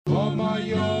my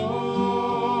yoke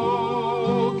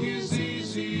is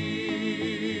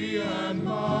easy and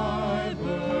my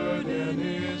burden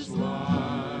is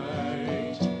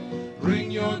light.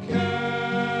 Bring your cares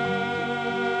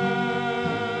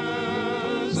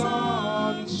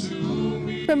unto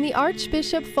me. From the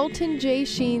Archbishop Fulton J.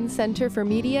 Sheen Center for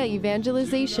Media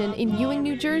Evangelization in Ewing,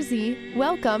 New Jersey,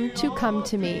 welcome to Come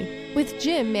to Me with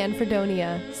Jim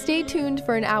Manfredonia. Stay tuned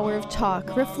for an hour of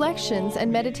talk, reflections,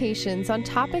 and meditations on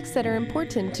topics that are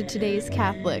important to today's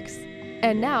Catholics.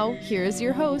 And now, here's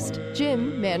your host,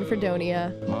 Jim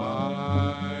Manfredonia.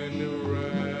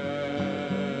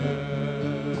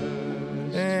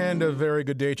 And a very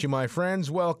good day to you, my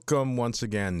friends. Welcome once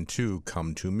again to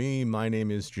Come to Me. My name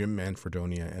is Jim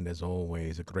Manfredonia, and as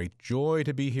always, a great joy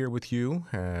to be here with you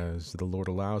as the Lord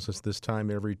allows us this time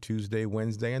every Tuesday,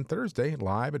 Wednesday, and Thursday,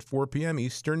 live at 4 p.m.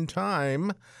 Eastern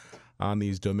Time on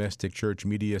these domestic church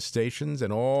media stations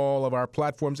and all of our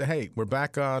platforms. Hey, we're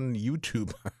back on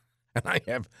YouTube, and I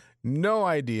have no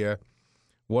idea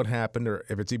what happened or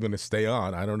if it's even going to stay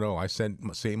on. I don't know. I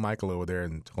sent St. Michael over there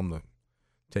and told him to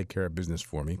take care of business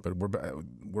for me, but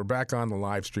we're back on the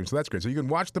live stream, so that's great. So you can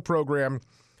watch the program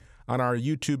on our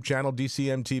YouTube channel,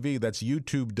 DCM TV. That's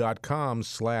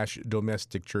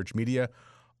youtube.com/domestic church media.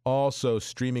 Also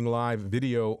streaming live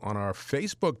video on our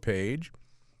Facebook page,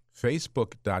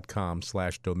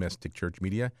 facebook.com/domestic church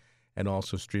media, and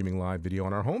also streaming live video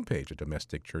on our homepage at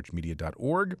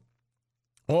domesticchurchmedia.org.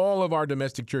 All of our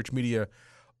domestic church media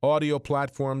audio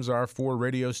platforms are for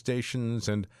radio stations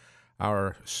and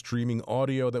our streaming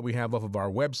audio that we have off of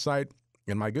our website.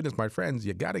 And my goodness, my friends,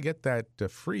 you got to get that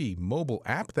free mobile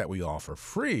app that we offer.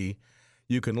 Free.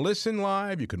 You can listen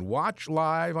live. You can watch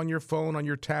live on your phone, on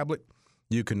your tablet.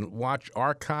 You can watch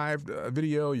archived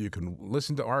video. You can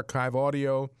listen to archive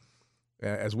audio,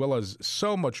 as well as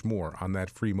so much more on that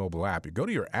free mobile app. You go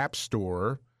to your app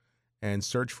store and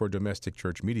search for Domestic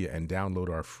Church Media and download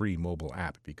our free mobile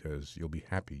app because you'll be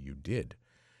happy you did.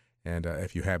 And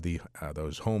if you have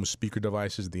those home speaker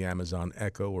devices, the Amazon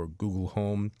Echo or Google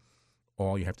Home,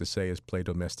 all you have to say is play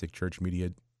Domestic Church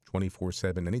Media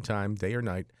 24/7, anytime, day or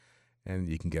night, and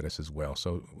you can get us as well.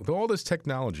 So with all this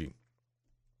technology,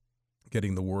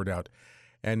 getting the word out.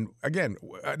 And again,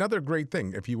 another great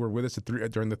thing, if you were with us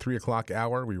during the 3 o'clock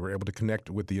hour, we were able to connect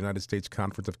with the United States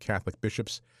Conference of Catholic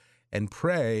Bishops and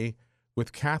pray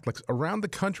with Catholics around the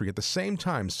country at the same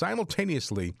time,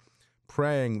 simultaneously,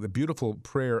 praying the beautiful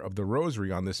prayer of the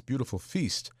Rosary on this beautiful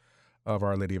feast of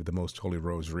Our Lady of the Most Holy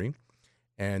Rosary.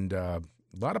 And a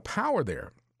lot of power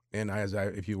there. And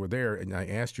if you were there, and I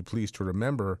asked you please to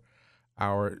remember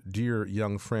our dear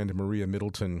young friend, Maria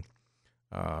Middleton.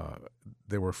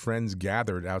 There were friends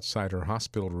gathered outside her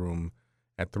hospital room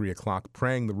at 3 o'clock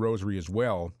praying the Rosary as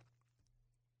well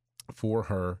for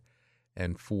her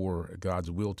and for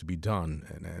God's will to be done.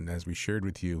 And as we shared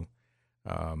with you,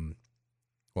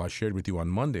 I shared with you on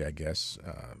Monday, I guess.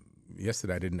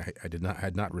 Yesterday, I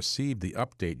had not received the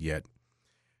update yet,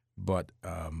 but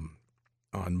on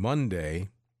Monday,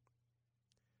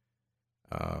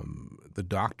 the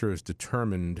doctors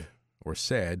determined or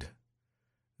said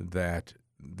that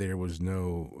there was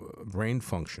no brain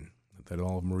function, that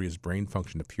all of Maria's brain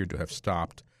function appeared to have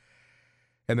stopped.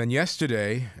 And then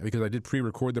yesterday, because I did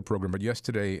pre-record the program, but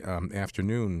yesterday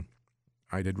afternoon,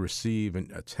 I did receive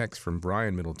a text from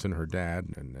Brian Middleton, her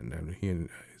dad, and he and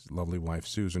his lovely wife,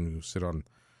 Susan, who sit on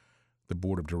the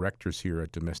board of directors here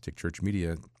at Domestic Church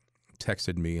Media,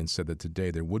 texted me and said that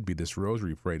today there would be this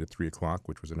Rosary prayed at 3 o'clock,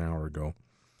 which was an hour ago,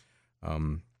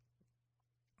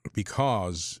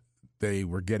 because they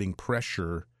were getting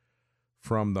pressure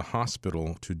from the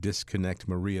hospital to disconnect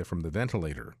Maria from the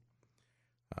ventilator.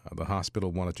 The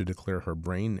hospital wanted to declare her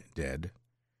brain dead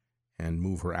and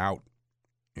move her out.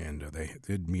 And they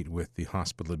did meet with the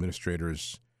hospital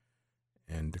administrators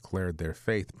and declared their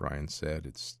faith, Brian said.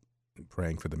 It's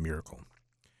praying for the miracle.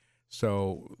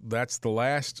 So that's the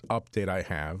last update I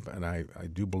have, and I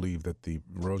do believe that the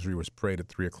Rosary was prayed at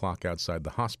 3 o'clock outside the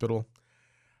hospital.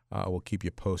 We'll keep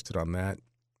you posted on that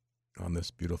on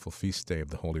this beautiful feast day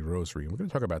of the Holy Rosary. And we're going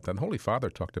to talk about that. The Holy Father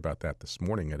talked about that this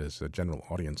morning at his general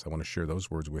audience. I want to share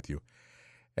those words with you.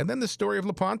 And then the story of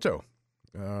Lepanto,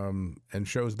 and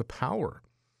shows the power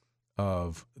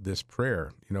of this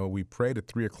prayer. You know, we prayed at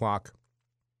 3 o'clock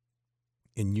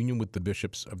in union with the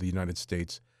bishops of the United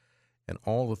States and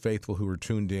all the faithful who were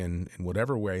tuned in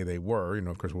whatever way they were. You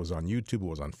know, of course, it was on YouTube, it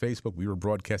was on Facebook. We were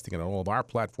broadcasting it on all of our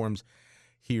platforms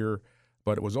here,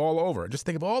 but it was all over. Just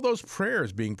think of all those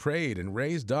prayers being prayed and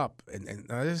raised up. And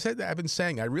as I said, I've been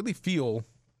saying, I really feel,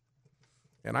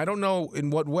 and I don't know in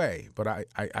what way, but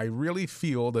I really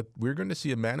feel that we're going to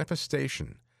see a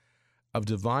manifestation of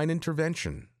divine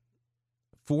intervention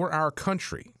for our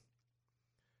country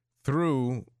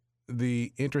through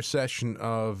the intercession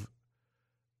of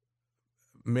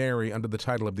Mary under the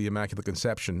title of the Immaculate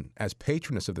Conception as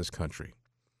patroness of this country.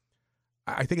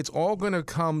 I think it's all going to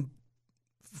come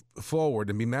forward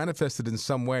and be manifested in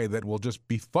some way that will just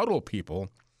befuddle people,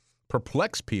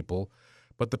 perplex people,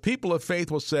 but the people of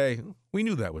faith will say, we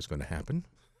knew that was going to happen,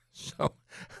 so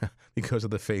because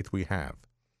of the faith we have.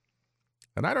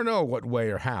 And I don't know what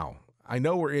way or how. I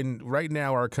know right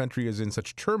now our country is in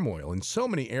such turmoil in so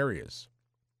many areas.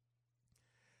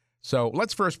 So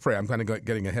let's first pray. I'm kind of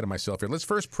getting ahead of myself here. Let's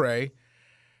first pray,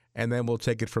 and then we'll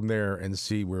take it from there and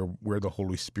see where the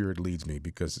Holy Spirit leads me.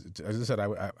 Because, as I said,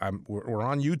 we're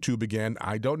on YouTube again.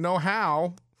 I don't know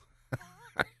how,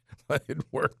 but it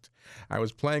worked. I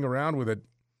was playing around with it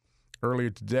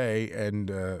earlier today,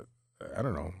 and I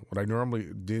don't know what I normally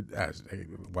did. Hey,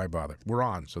 why bother? We're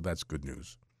on, so that's good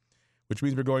news, which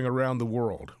means we're going around the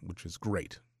world, which is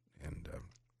great. And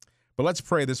but let's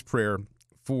pray this prayer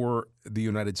for the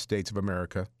United States of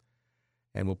America,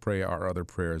 and we'll pray our other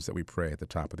prayers that we pray at the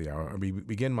top of the hour. We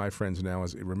begin, my friends, now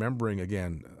as remembering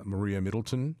again Maria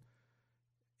Middleton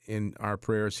in our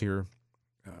prayers here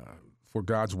for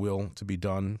God's will to be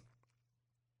done.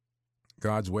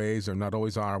 God's ways are not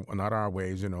always not our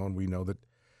ways, and we know that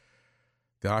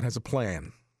God has a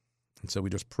plan, and so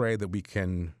we just pray that we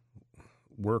can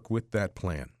work with that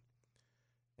plan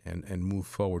and move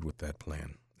forward with that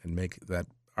plan and make that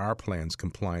our plans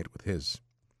compliant with His.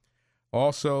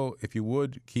 Also, if you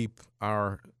would, keep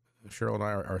Cheryl and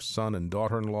I, our son and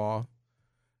daughter-in-law,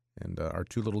 and our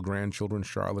two little grandchildren,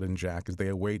 Charlotte and Jack, as they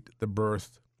await the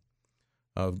birth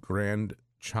of Manfredonia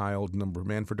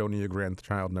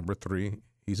grandchild number 3.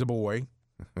 He's a boy.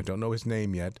 I don't know his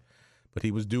name yet, but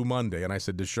he was due Monday. And I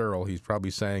said to Cheryl, he's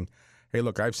probably saying, hey,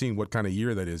 look, I've seen what kind of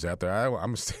year that is out there.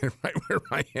 I'm staying right where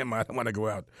I am. I don't want to go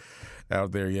out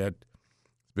there yet.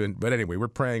 But anyway, we're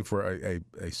praying for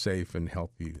a safe and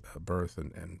healthy birth,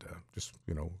 and just,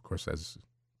 of course, as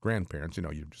grandparents,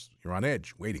 you're on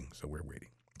edge, waiting. So we're waiting.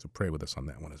 So pray with us on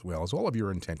that one as well as all of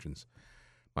your intentions,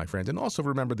 my friends. And also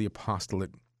remember the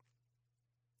apostolate.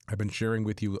 I've been sharing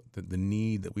with you the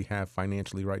need that we have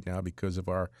financially right now because of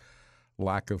our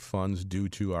lack of funds due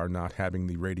to our not having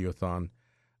the radiothon,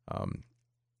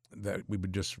 that we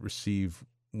would just receive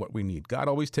what we need. God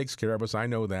always takes care of us. I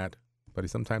know that. But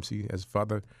sometimes as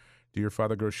dear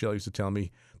Father Groeschel used to tell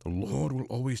me, the Lord will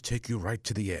always take you right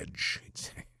to the edge.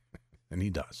 And He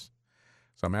does.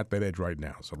 So I'm at that edge right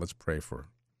now. So let's pray for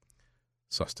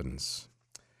sustenance.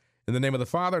 In the name of the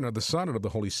Father, and of the Son, and of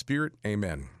the Holy Spirit,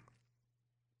 amen.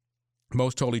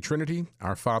 Most Holy Trinity,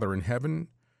 our Father in heaven,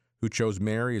 who chose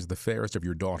Mary as the fairest of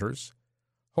your daughters,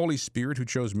 Holy Spirit, who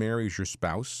chose Mary as your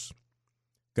spouse,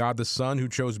 God the Son, who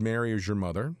chose Mary as your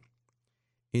mother,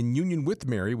 in union with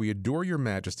Mary, we adore your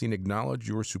majesty and acknowledge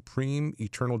your supreme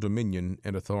eternal dominion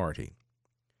and authority.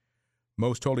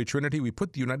 Most Holy Trinity, we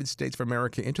put the United States of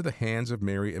America into the hands of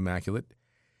Mary Immaculate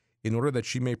in order that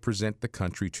she may present the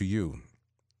country to you.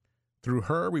 Through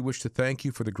her, we wish to thank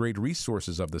you for the great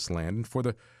resources of this land and for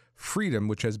the freedom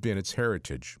which has been its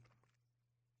heritage.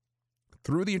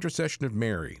 Through the intercession of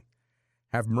Mary,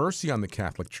 have mercy on the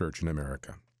Catholic Church in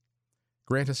America.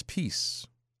 Grant us peace.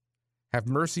 Have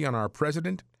mercy on our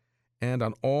president and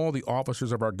on all the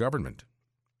officers of our government.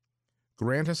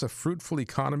 Grant us a fruitful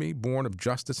economy born of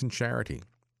justice and charity.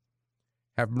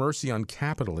 Have mercy on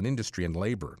capital and industry and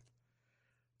labor.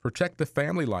 Protect the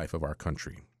family life of our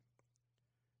country.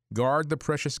 Guard the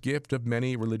precious gift of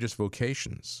many religious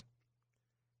vocations.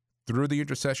 Through the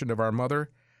intercession of our Mother,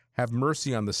 have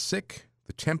mercy on the sick,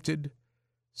 the tempted,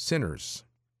 sinners,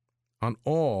 on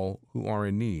all who are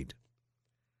in need.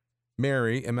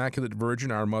 Mary, Immaculate Virgin,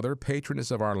 our Mother,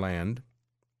 patroness of our land,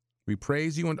 we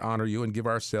praise you and honor you and give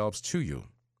ourselves to you.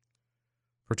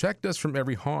 Protect us from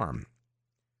every harm.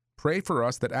 Pray for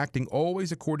us that, acting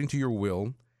always according to your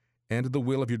will and the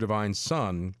will of your divine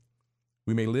Son,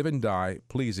 we may live and die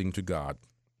pleasing to God.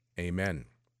 Amen.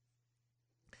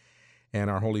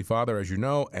 And our Holy Father, as you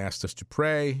know, asked us to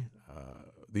pray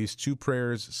these two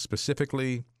prayers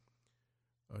specifically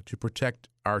to protect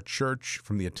our church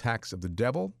from the attacks of the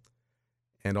devil.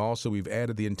 And also we've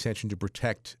added the intention to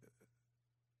protect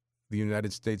the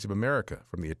United States of America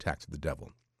from the attacks of the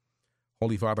devil.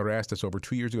 Holy Father asked us over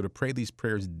 2 years ago to pray these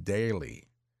prayers daily,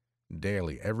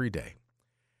 every day.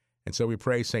 And so we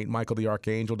pray, St. Michael the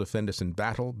Archangel, defend us in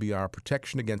battle, be our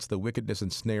protection against the wickedness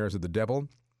and snares of the devil.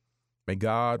 May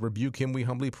God rebuke him, we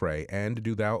humbly pray, and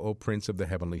do thou, O Prince of the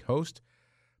heavenly host,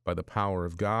 by the power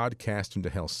of God, cast into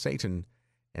hell Satan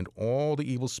and all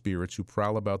the evil spirits who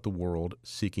prowl about the world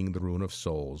seeking the ruin of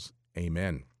souls.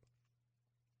 Amen.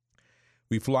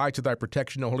 We fly to thy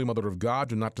protection, O Holy Mother of God.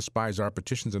 Do not despise our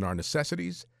petitions and our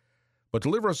necessities, but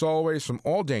deliver us always from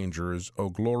all dangers, O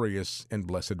glorious and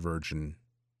blessed Virgin.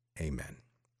 Amen.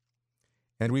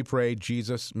 And we pray,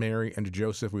 Jesus, Mary, and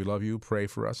Joseph, we love you. Pray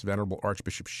for us. Venerable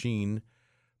Archbishop Sheen,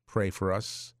 pray for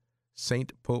us.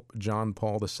 Saint Pope John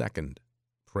Paul II,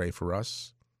 pray for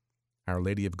us. Our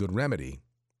Lady of Good Remedy,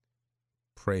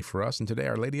 pray for us. And today,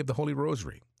 Our Lady of the Holy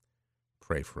Rosary,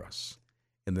 pray for us.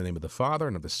 In the name of the Father,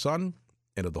 and of the Son,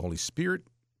 and of the Holy Spirit.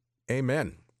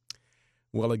 Amen.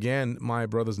 Well, again, my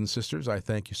brothers and sisters, I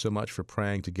thank you so much for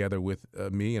praying together with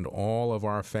me and all of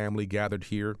our family gathered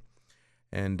here.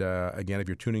 And again, if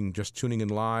you're just tuning in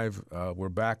live, we're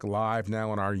back live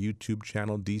now on our YouTube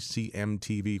channel, DCM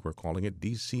TV. We're calling it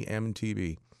DCM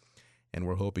TV. And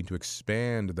we're hoping to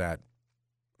expand that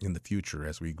in the future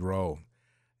as we grow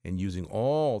and using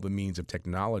all the means of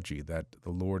technology that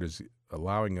the Lord is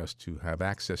allowing us to have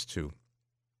access to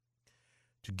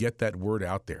get that word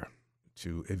out there,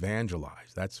 to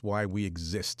evangelize. That's why we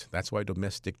exist. That's why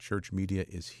Domestic Church Media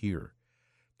is here,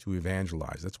 to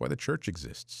evangelize. That's why the church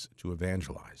exists, to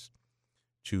evangelize,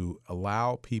 to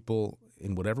allow people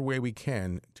in whatever way we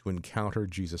can to encounter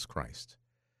Jesus Christ.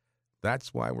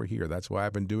 That's why we're here. That's why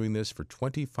I've been doing this for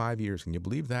 25 years. Can you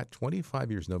believe that? 25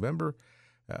 years. November,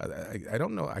 I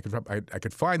don't know. I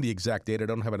could find the exact date. I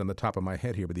don't have it on the top of my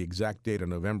head here, but the exact date of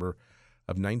November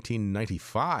of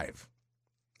 1995,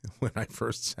 when I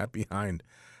first sat behind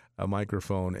a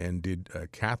microphone and did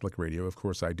Catholic radio. Of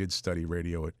course, I did study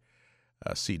radio at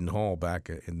Seton Hall back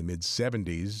in the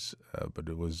mid-'70s, but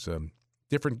it was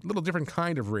little different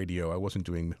kind of radio. I wasn't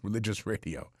doing religious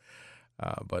radio,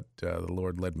 but the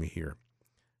Lord led me here.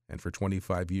 And for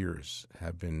 25 years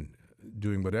have been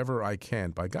doing whatever I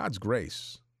can, by God's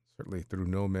grace, certainly through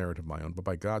no merit of my own, but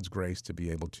by God's grace to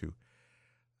be able to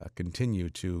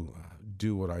continue to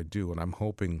do what I do. And I'm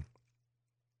hoping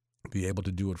be able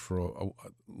to do it for a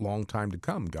long time to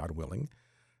come, God willing,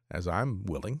 as I'm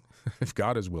willing. If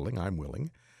God is willing, I'm willing.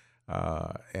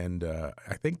 And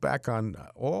I think back on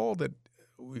all that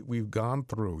we've gone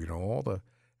through, and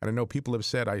I know people have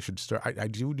said I should start, I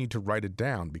do need to write it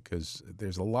down because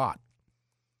there's a lot.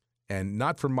 And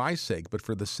not for my sake, but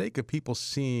for the sake of people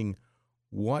seeing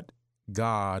what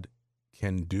God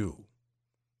can do.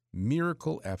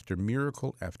 Miracle after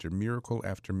miracle after miracle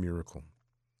after miracle.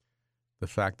 The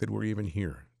fact that we're even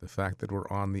here, the fact that we're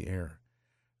on the air,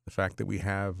 the fact that we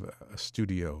have a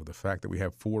studio, the fact that we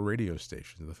have 4 radio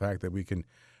stations, the fact that we can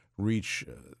reach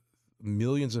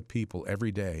millions of people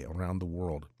every day around the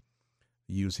world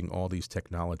using all these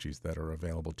technologies that are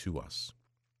available to us.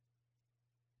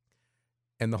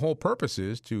 And the whole purpose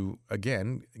is to,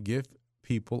 again, give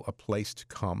people a place to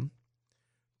come,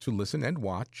 to listen and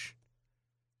watch,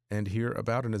 and hear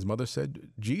about, and as Mother said,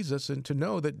 Jesus, and to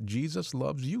know that Jesus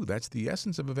loves you. That's the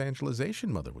essence of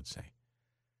evangelization, Mother would say.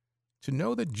 To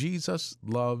know that Jesus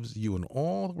loves you and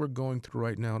all that we're going through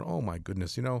right now. And oh my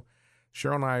goodness, Cheryl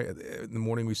and I, in the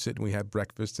morning we sit and we have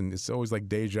breakfast, and it's always like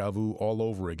deja vu all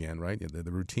over again, right?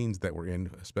 The routines that we're in,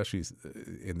 especially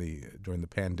during the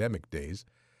pandemic days.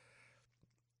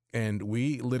 And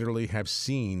we literally have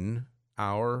seen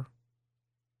our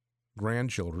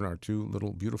grandchildren, our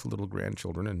 2 beautiful little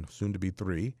grandchildren, and soon to be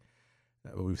 3.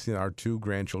 We've seen our 2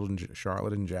 grandchildren,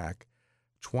 Charlotte and Jack,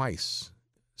 twice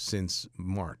since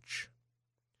March.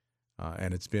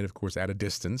 And it's been, of course, at a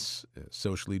distance,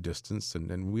 socially distanced.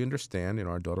 And we understand,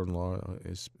 our daughter-in-law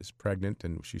is pregnant,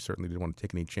 and she certainly didn't want to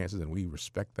take any chances, and we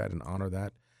respect that and honor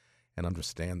that and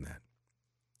understand that.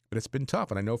 But it's been tough,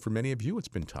 and I know for many of you it's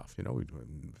been tough.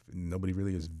 Nobody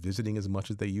really is visiting as much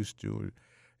as they used to.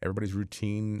 Everybody's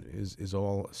routine is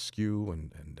all askew,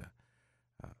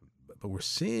 but we're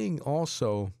seeing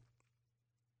also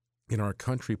in our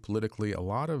country politically a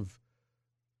lot of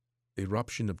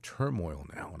eruption of turmoil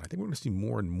now, and I think we're going to see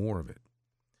more and more of it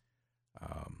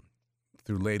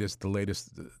through the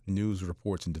latest news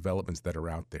reports and developments that are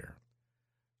out there.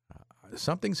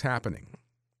 Something's happening,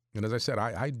 and as I said,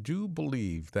 I do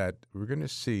believe that we're going to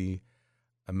see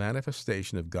a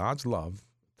manifestation of God's love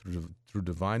through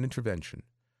divine intervention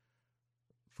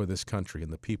for this country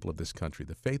and the people of this country,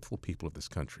 the faithful people of this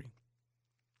country.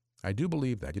 I do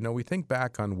believe that. We think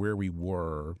back on where we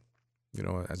were,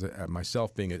 as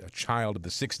myself being a child of the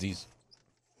 60s,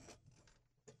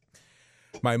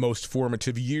 my most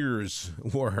formative years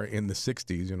were in the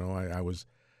 60s. I was,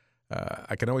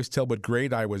 I can always tell what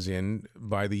grade I was in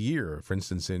by the year. For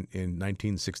instance, in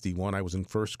 1961, I was in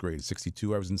first grade.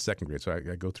 62, I was in second grade. So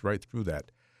I go right through that.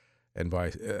 And by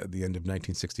the end of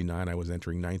 1969, I was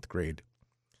entering ninth grade.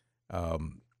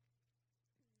 And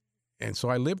so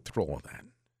I lived through all of that.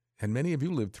 And many of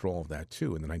you lived through all of that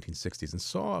too in the 1960s and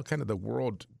saw kind of the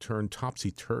world turn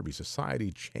topsy-turvy.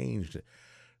 Society changed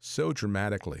so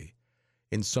dramatically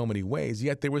in so many ways,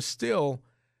 yet there was still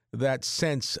that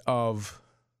sense of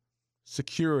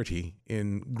security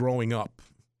in growing up,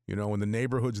 in the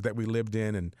neighborhoods that we lived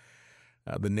in, and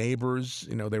the neighbors,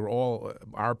 they were all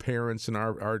our parents, and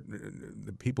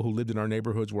the people who lived in our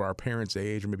neighborhoods were our parents'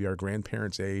 age or maybe our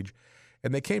grandparents' age,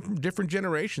 and they came from different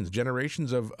generations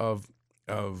of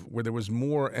where there was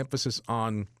more emphasis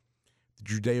on the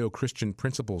Judeo-Christian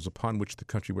principles upon which the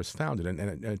country was founded,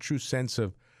 and a true sense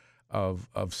of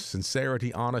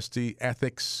sincerity, honesty,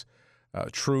 ethics,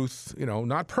 truth.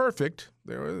 Not perfect.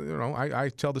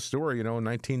 I tell the story. In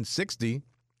 1960,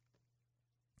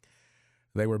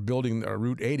 they were building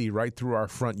Route 80 right through our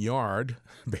front yard,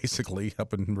 basically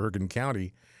up in Bergen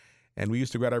County. And we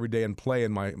used to go out every day and play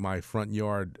in my front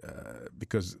yard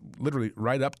because literally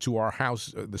right up to our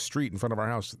house, the street in front of our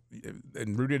house,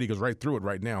 and Route 80 goes right through it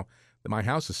right now. My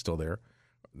house is still there,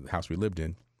 the house we lived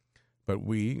in. But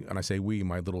we, and I say we,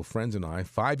 my little friends and I,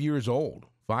 5 years old,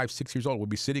 6 years old, would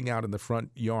be sitting out in the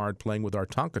front yard playing with our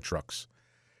Tonka trucks,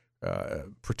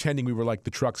 pretending we were like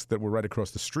the trucks that were right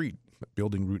across the street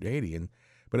building Route 80.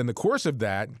 But in the course of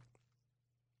that,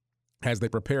 as they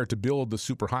prepared to build the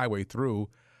superhighway through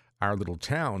our little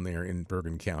town there in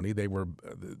Bergen County,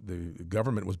 the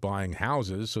government was buying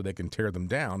houses so they can tear them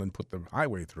down and put the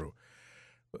highway through.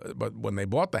 But when they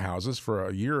bought the houses for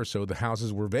a year or so, the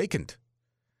houses were vacant.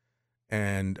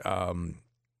 And,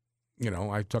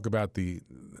 I talk about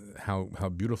how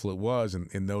beautiful it was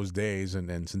in those days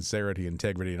and sincerity,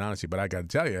 integrity, and honesty. But I got to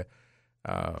tell you,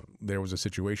 there was a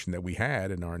situation that we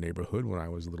had in our neighborhood when I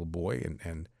was a little boy,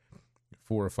 and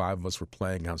 4 or 5 of us were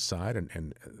playing outside,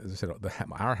 and as I said,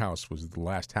 our house was the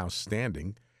last house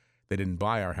standing. They didn't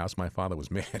buy our house. My father was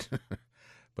mad.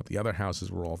 But the other houses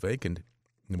were all vacant,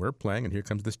 and we're playing, and here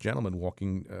comes this gentleman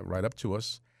walking right up to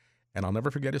us, and I'll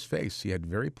never forget his face. He had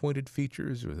very pointed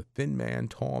features. He was a thin man,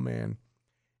 tall man,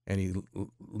 and he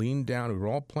leaned down. We were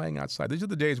all playing outside. These are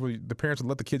the days where the parents would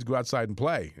let the kids go outside and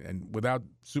play, and without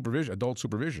supervision, adult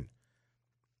supervision.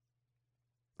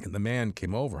 And the man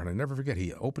came over, and I never forget,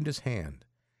 he opened his hand,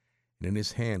 and in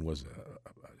his hand was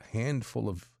a handful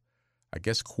of, I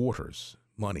guess, quarters,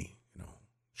 money,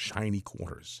 shiny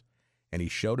quarters. And he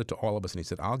showed it to all of us, and he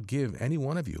said, "I'll give any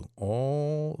one of you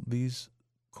all these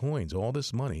coins, all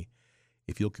this money,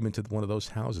 if you'll come into one of those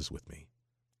houses with me."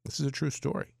 This is a true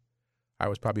story. I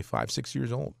was probably 5, 6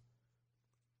 years old.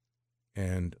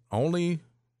 And only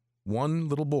one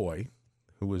little boy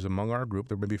who was among our group,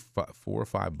 there were maybe 4 or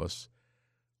 5 of us,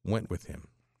 went with him.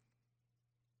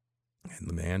 And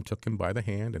the man took him by the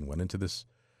hand and went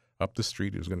up the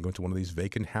street. He was going to go into one of these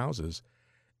vacant houses.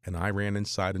 And I ran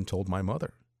inside and told my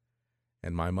mother.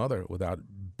 And my mother, without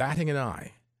batting an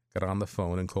eye, got on the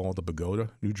phone and called the Bogota,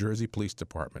 New Jersey Police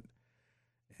Department.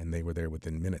 And they were there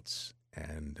within minutes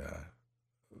and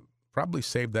probably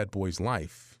saved that boy's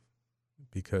life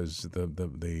because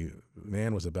the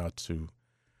man was about to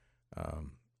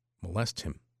molest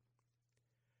him.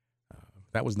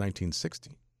 That was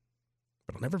 1960.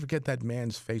 But I'll never forget that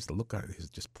man's face, the look on his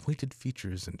just pointed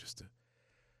features and just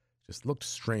looked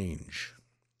strange.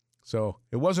 So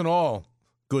it wasn't all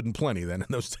good and plenty then in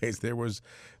those days. There was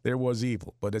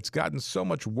evil, but it's gotten so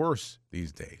much worse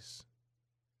these days.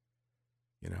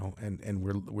 And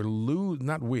we're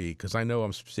not we, because I know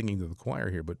I'm singing to the choir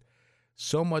here, but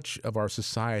so much of our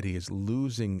society is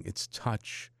losing its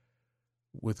touch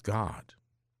with God.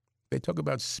 They talk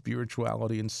about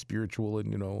spirituality and spiritual,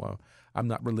 and I'm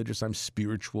not religious, I'm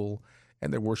spiritual,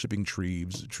 and they're worshiping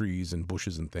trees and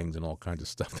bushes and things and all kinds of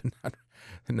stuff.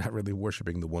 They're not really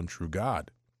worshiping the one true God.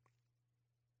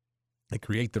 They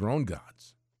create their own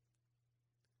gods.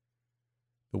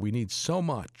 But we need so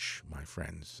much, my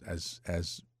friends,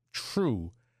 as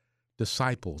true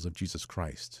disciples of Jesus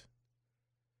Christ,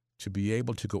 to be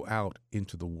able to go out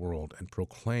into the world and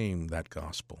proclaim that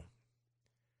gospel.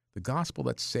 The gospel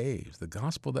that saves, the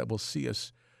gospel that will see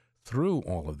us through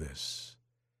all of this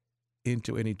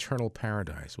into an eternal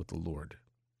paradise with the Lord.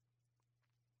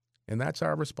 And that's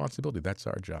our responsibility. That's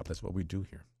our job. That's what we do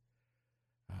here.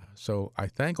 So I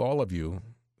thank all of you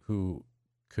who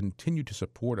continue to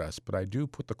support us, but I do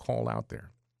put the call out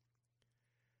there.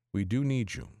 We do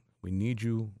need you. We need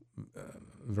you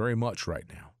very much right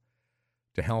now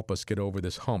to help us get over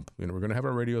this hump. We're going to have a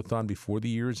radiothon before the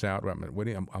year's out.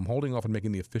 I'm holding off on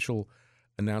making the official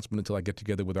announcement until I get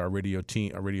together with our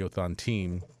radiothon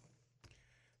team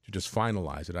to just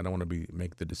finalize it. I don't want to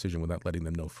make the decision without letting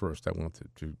them know first. I want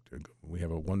to we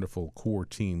have a wonderful core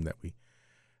team that we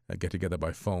get together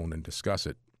by phone and discuss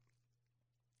it.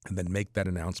 and then make that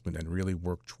announcement and really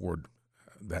work toward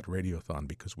that radiothon,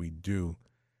 because we do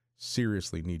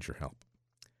seriously need your help.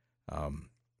 I'll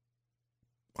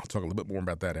talk a little bit more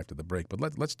about that after the break, but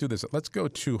let's do this. Let's go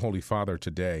to Holy Father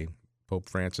today, Pope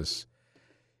Francis,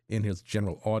 in his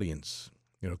general audience.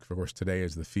 Of course, today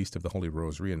is the Feast of the Holy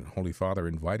Rosary, and Holy Father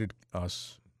invited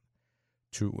us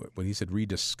to, when he said,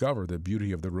 rediscover the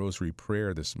beauty of the Rosary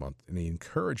prayer this month, and he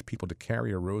encouraged people to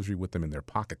carry a rosary with them in their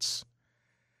pockets.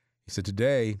 He said,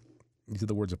 today, these are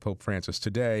the words of Pope Francis,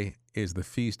 today is the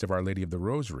Feast of Our Lady of the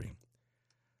Rosary.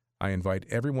 I invite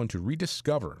everyone to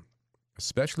rediscover,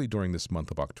 especially during this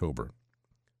month of October,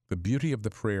 the beauty of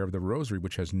the prayer of the Rosary,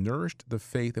 which has nourished the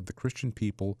faith of the Christian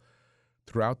people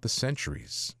throughout the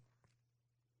centuries.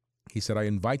 He said, I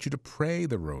invite you to pray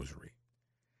the Rosary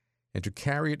and to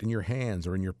carry it in your hands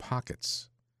or in your pockets.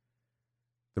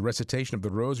 The recitation of the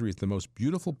Rosary is the most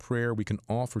beautiful prayer we can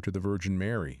offer to the Virgin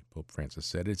Mary, Pope Francis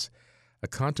said. It's a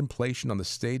contemplation on the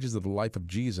stages of the life of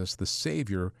Jesus, the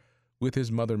Savior, with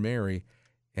his mother Mary.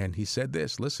 And he said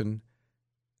this, listen,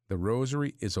 the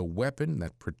Rosary is a weapon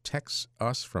that protects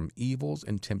us from evils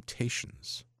and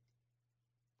temptations.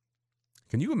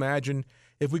 Can you imagine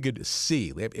if we could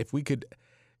see,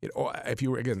 if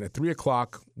you were, again, at 3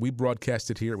 o'clock, we broadcast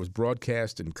it here. It was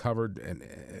broadcast and covered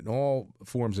in all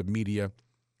forms of media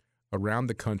around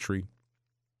the country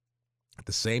at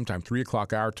the same time, 3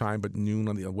 o'clock our time, but noon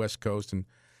on the West Coast, and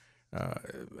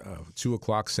 2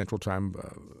 o'clock Central Time,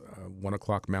 1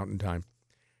 o'clock Mountain Time.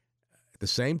 At the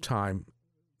same time,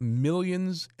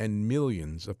 millions and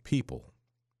millions of people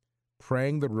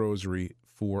praying the Rosary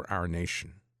for our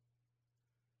nation.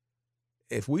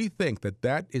 If we think that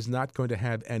that is not going to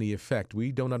have any effect,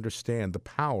 we don't understand the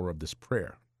power of this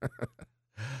prayer.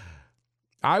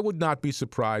 I would not be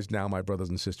surprised now, my brothers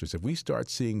and sisters, if we start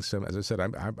seeing some, as I said,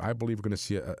 I believe we're going to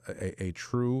see a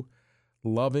true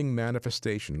loving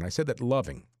manifestation. And I said that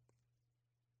loving,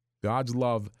 God's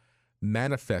love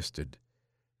manifested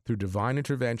through divine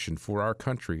intervention for our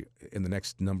country in the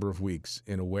next number of weeks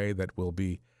in a way that will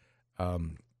be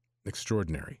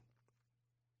extraordinary.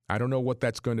 I don't know what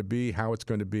that's going to be, how it's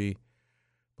going to be,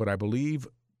 but I believe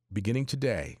beginning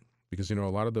today, because, a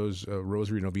lot of those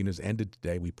Rosary novenas ended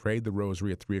today. We prayed the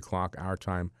Rosary at 3 o'clock our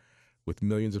time with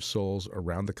millions of souls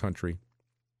around the country.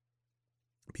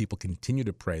 People continue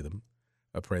to pray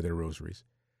their Rosaries.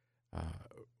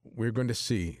 We're going to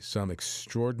see some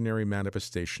extraordinary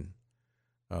manifestation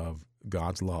of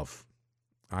God's love,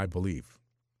 I believe.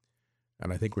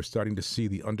 And I think we're starting to see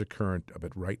the undercurrent of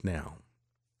it right now.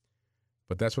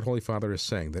 But that's what Holy Father is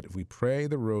saying, that if we pray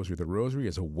the Rosary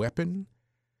is a weapon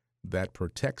that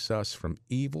protects us from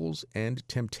evils and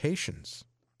temptations.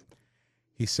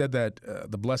 He said that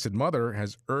the Blessed Mother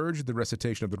has urged the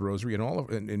recitation of the Rosary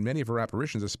in many of her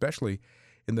apparitions, especially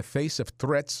in the face of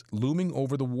threats looming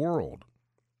over the world.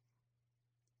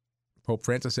 Pope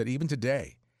Francis said, even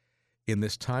today, in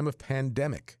this time of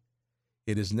pandemic,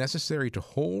 it is necessary to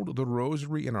hold the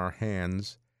Rosary in our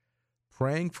hands,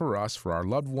 praying for us, for our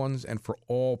loved ones, and for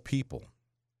all people.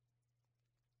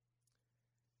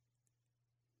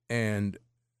 And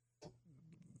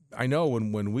I know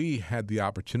when we had the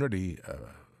opportunity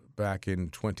back in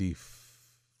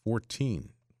 2014,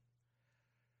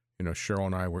 Cheryl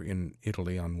and I were in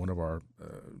Italy on one of our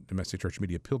domestic church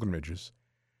media pilgrimages,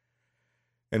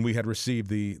 and we had received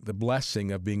the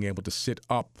blessing of being able to sit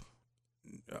up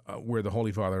where the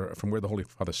Holy Father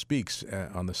speaks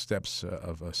on the steps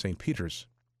of St. Peter's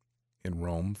in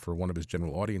Rome for one of his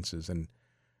general audiences. And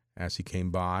as he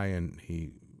came by, and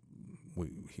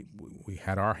we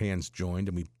had our hands joined,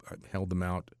 and we held them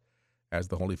out as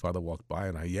the Holy Father walked by,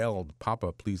 and I yelled,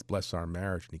 "Papa, please bless our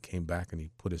marriage." And he came back and he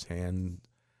put his hand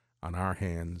on our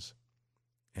hands,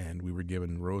 and we were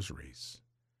given rosaries.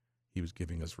 He was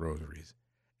giving us rosaries.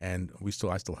 And I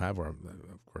still have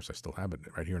of course I still have it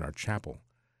right here in our chapel.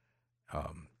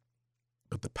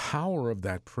 But the power of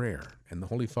that prayer, and the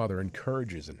Holy Father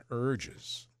encourages and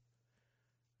urges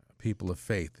people of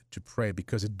faith to pray,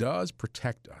 because it does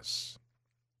protect us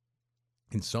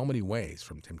in so many ways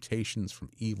from temptations, from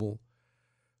evil,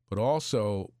 but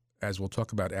also, as we'll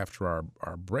talk about after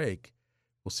our break,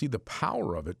 we'll see the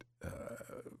power of it.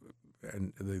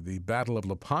 And the Battle of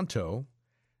Lepanto,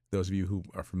 those of you who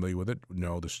are familiar with it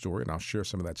know the story, and I'll share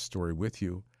some of that story with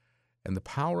you, and the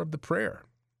power of the prayer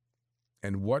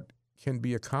and what can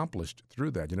be accomplished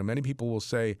through that. Many people will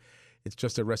say it's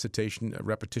just a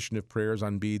repetition of prayers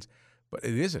on beads, but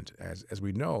it isn't. As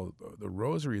we know, the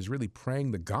Rosary is really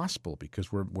praying the gospel,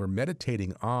 because we're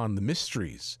meditating on the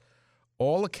mysteries,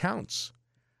 all accounts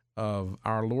of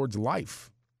our Lord's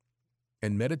life,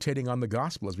 and meditating on the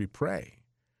gospel as we pray.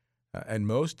 And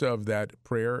most of that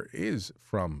prayer is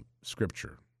from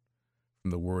Scripture,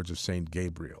 from the words of St.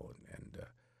 Gabriel.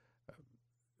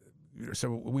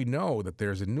 So we know that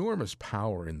there's enormous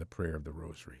power in the prayer of the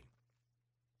Rosary.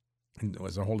 And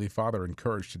as the Holy Father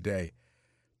encouraged today,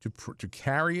 to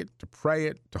carry it, to pray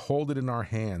it, to hold it in our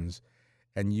hands,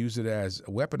 and use it as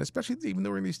a weapon, especially even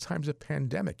during these times of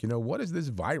pandemic. What is this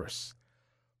virus?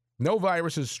 No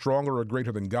virus is stronger or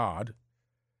greater than God.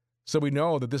 So we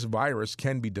know that this virus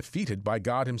can be defeated by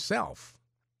God himself.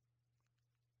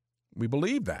 We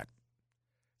believe that.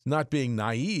 It's not being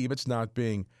naive. It's not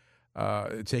being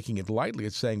taking it lightly.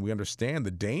 It's saying we understand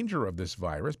the danger of this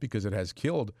virus because it has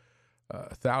killed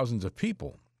thousands of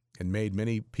people and made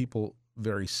many people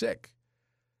very sick.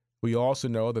 We also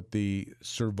know that the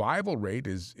survival rate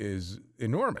is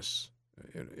enormous.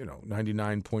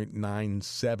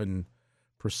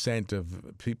 99.97%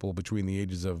 of people between the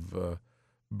ages of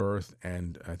birth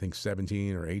and I think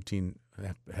 17 or 18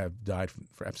 have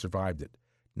survived it.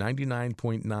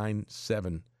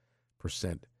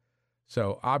 99.97%.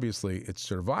 So obviously it's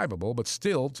survivable, but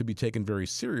still to be taken very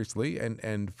seriously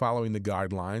and following the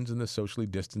guidelines and the socially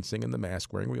distancing and the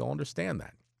mask wearing. We all understand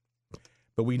that.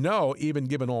 But we know, even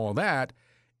given all that,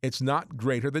 it's not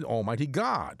greater than Almighty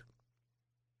God.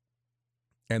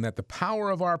 And that the power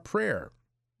of our prayer,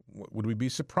 would we be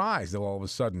surprised that all of a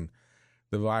sudden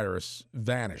the virus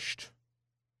vanished?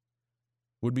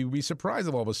 Would we be surprised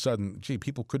if all of a sudden,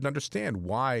 people couldn't understand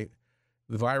why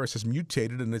the virus has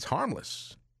mutated and it's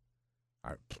harmless?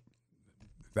 Is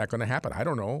that going to happen? I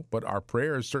don't know, but our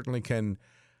prayers certainly can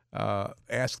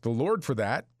ask the Lord for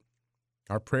that.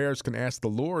 Our prayers can ask the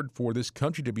Lord for this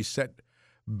country to be set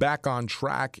back on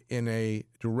track in a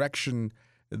direction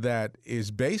that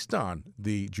is based on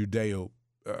the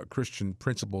Judeo-Christian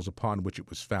principles upon which it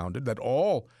was founded, that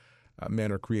all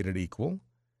men are created equal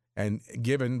and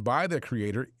given by the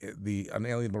Creator the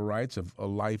unalienable rights of a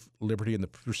life, liberty, and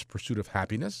the pursuit of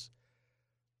happiness,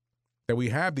 that we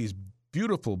have these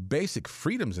beautiful basic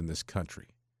freedoms in this country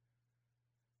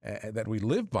that we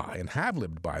live by and have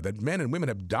lived by, that men and women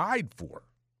have died for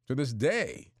to this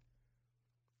day.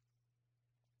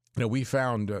 We we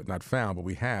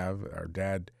have, our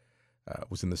dad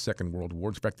was in the Second World War.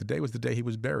 In fact, today was the day he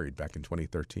was buried back in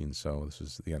 2013, so this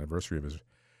is the anniversary of his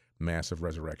massive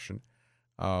resurrection.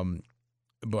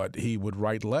 But he would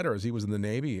write letters. He was in the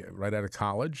Navy right out of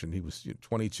college, and he was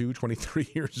 22, 23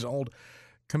 years old,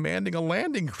 commanding a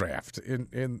landing craft in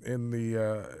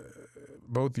the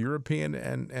both European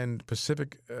and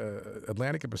Pacific,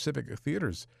 Atlantic and Pacific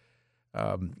theaters.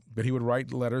 But he would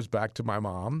write letters back to my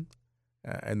mom,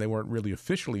 and they weren't really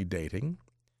officially dating,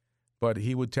 but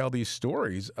he would tell these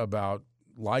stories about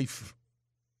life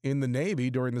in the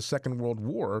Navy during the Second World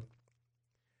War.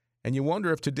 And you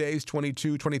wonder if today's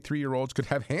 22, 23-year-olds could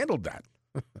have handled that.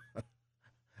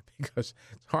 Because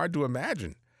it's hard to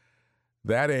imagine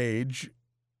that age,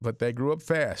 but they grew up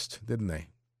fast, didn't they?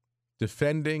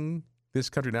 Defending this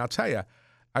country. Now, I'll tell you,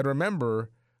 I remember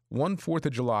one 4th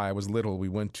of July, I was little, we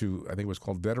went to, I think it was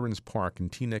called Veterans Park in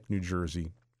Teaneck, New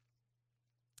Jersey,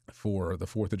 for the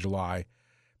 4th of July.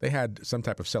 They had some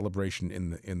type of celebration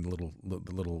in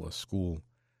the little school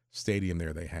stadium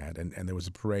there they had, and there was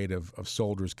a parade of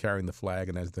soldiers carrying the flag,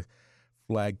 and as the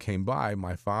flag came by,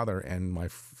 my father and my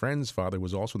friend's father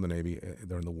was also in the Navy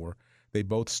during the war. They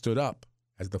both stood up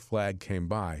as the flag came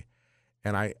by.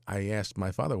 And I asked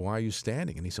my father, why are you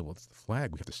standing? And he said, well, it's the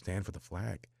flag. We have to stand for the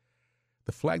flag.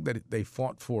 The flag that they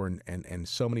fought for and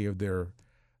so many of their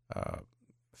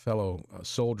fellow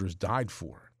soldiers died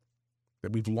for,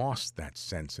 that we've lost that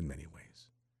sense in many ways.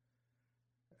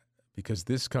 Because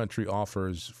this country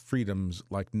offers freedoms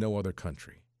like no other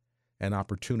country and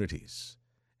opportunities.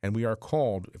 And we are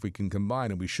called, if we can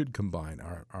combine, and we should combine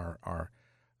our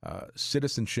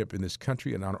citizenship in this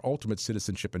country and our ultimate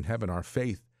citizenship in heaven, our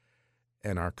faith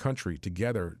and our country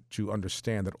together, to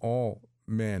understand that all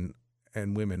men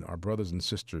and women are brothers and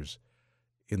sisters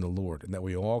in the Lord, and that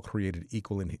we are all created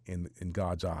equal in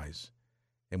God's eyes,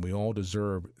 and we all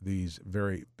deserve these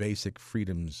very basic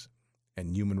freedoms and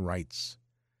human rights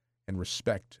and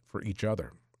respect for each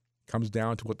other. It comes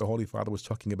down to what the Holy Father was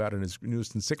talking about in his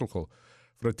newest encyclical,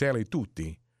 Fratelli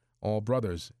Tutti, all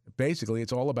brothers. Basically,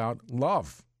 it's all about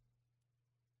love.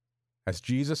 As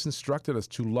Jesus instructed us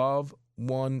to love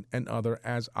one another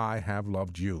as I have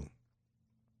loved you.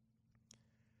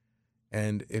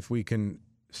 And if we can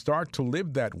start to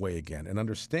live that way again and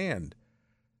understand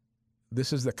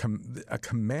this is a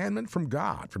commandment from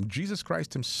God, from Jesus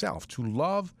Christ himself, to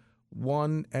love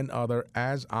one another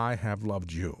as I have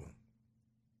loved you.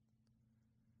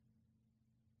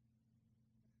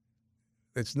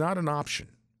 It's not an option.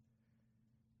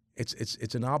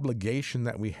 it's an obligation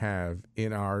that we have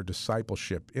in our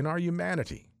discipleship, in our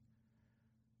humanity,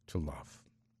 to love.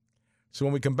 So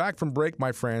when we come back from break,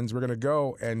 my friends, we're going to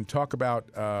go and talk about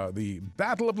the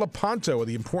Battle of Lepanto,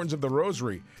 the importance of the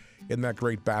rosary in that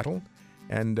great battle.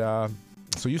 And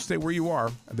so you stay where you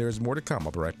are. There's more to come.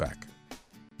 I'll be right back.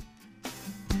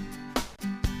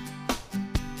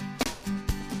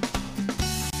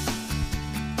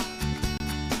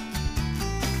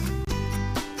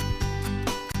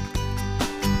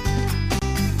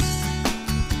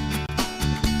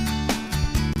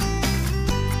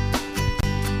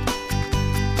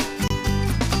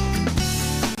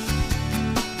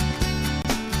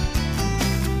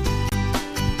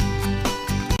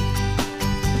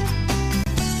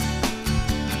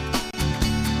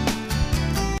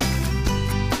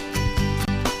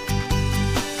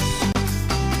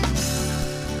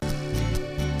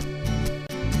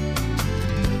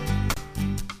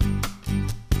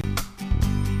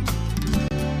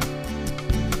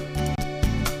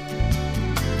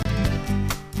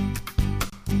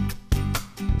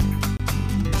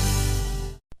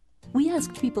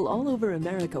 People all over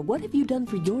America, what have you done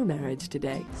for your marriage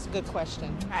today? It's a good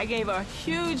question. I gave a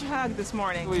huge hug this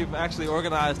morning. We've actually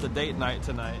organized a date night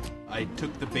tonight. I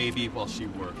took the baby while she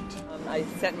worked. I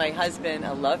sent my husband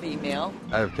a love email.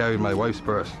 I've carried my wife's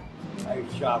purse. I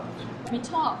shopped. We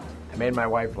talked. I made my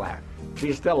wife laugh.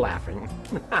 She's still laughing.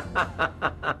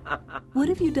 What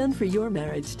have you done for your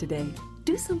marriage today?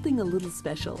 Do something a little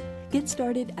special. Get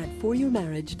started at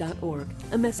foryourmarriage.org.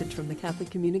 A message from the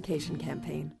Catholic Communication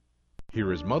Campaign.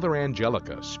 Here is Mother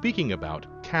Angelica speaking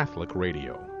about Catholic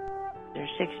radio. There's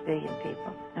 6 billion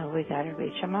people, and we got to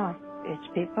reach them all. It's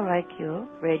people like you,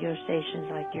 radio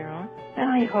stations like your own, and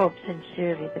I hope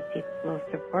sincerely that people will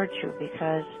support you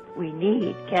because we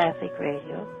need Catholic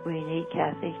radio, we need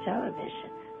Catholic television,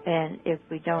 and if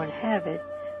we don't have it,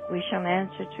 we shall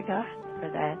answer to God for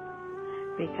that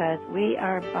because we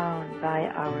are bound by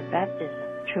our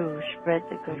baptism to spread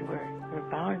the good word. We're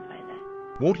bound by that.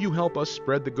 Won't you help us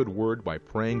spread the good word by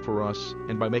praying for us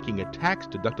and by making a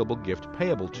tax-deductible gift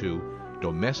payable to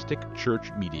Domestic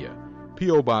Church Media,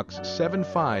 P.O. Box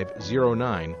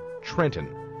 7509, Trenton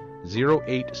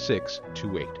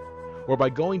 08628, or by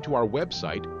going to our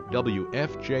website,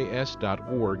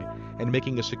 wfjs.org, and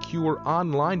making a secure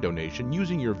online donation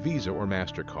using your Visa or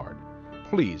MasterCard.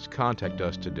 Please contact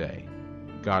us today.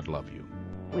 God love you.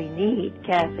 We need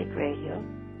Catholic radio.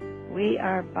 We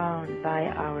are bound by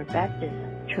our baptism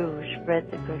to spread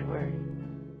the good word.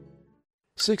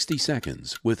 60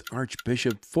 Seconds with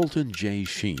Archbishop Fulton J.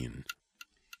 Sheen.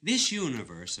 This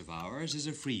universe of ours is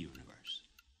a free universe.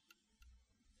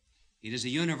 It is a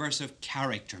universe of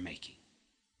character making,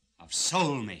 of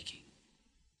soul making.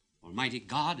 Almighty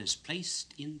God has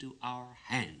placed into our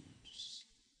hands,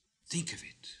 think of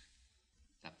it,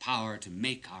 the power to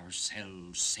make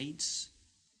ourselves saints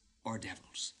or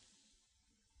devils.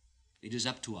 It is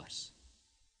up to us.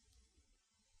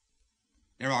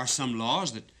 There are some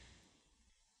laws that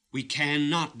we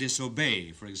cannot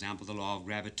disobey. For example, the law of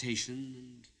gravitation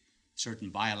and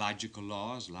certain biological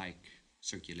laws like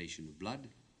circulation of blood.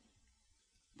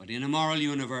 But in a moral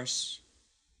universe,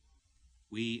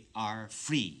 we are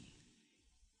free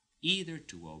either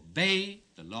to obey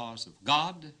the laws of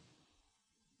God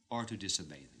or to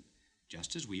disobey them,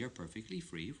 just as we are perfectly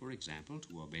free, for example,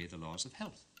 to obey the laws of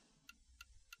health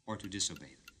or to disobey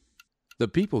them. The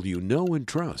people you know and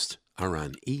trust are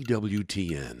on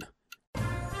EWTN.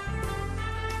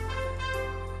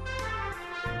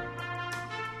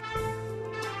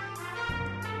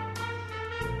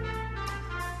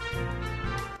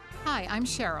 Hi, I'm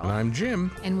Cheryl. And I'm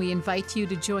Jim. And we invite you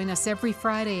to join us every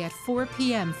Friday at 4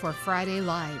 p.m. for Friday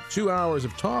Live. 2 hours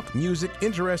of talk, music,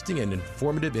 interesting and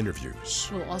informative interviews.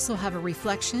 We'll also have a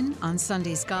reflection on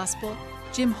Sunday's Gospel,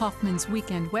 Jim Hoffman's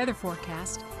weekend weather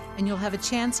forecast, and you'll have a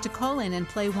chance to call in and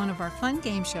play one of our fun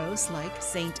game shows like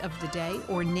Saint of the Day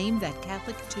or Name That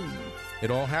Catholic Tune. It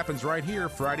all happens right here,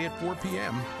 Friday at 4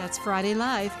 p.m. That's Friday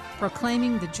Live,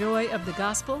 proclaiming the joy of the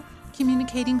gospel,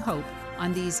 communicating hope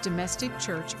on these domestic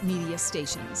church media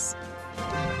stations.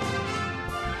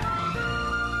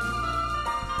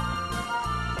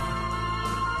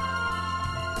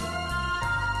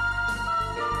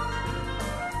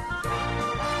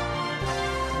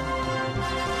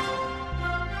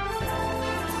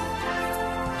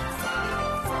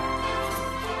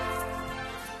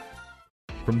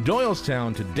 From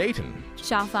Doylestown to Dayton,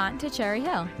 Chalfont to Cherry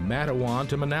Hill, Matawan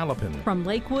to Manalapan, from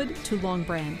Lakewood to Long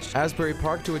Branch, Asbury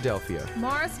Park to Adelphia,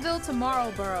 Morrisville to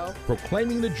Marlboro,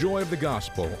 proclaiming the joy of the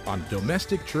gospel on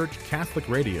Domestic Church Catholic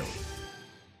Radio.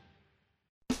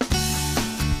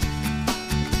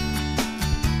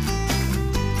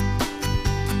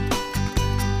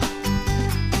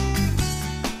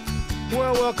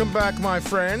 Well, welcome back, my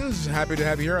friends. Happy to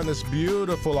have you here on this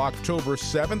beautiful October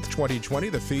 7th, 2020,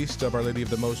 the feast of Our Lady of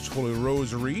the Most Holy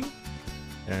Rosary.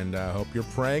 And I hope you're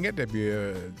praying it. If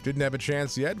you didn't have a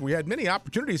chance yet, we had many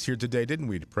opportunities here today, didn't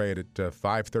we? To pray it at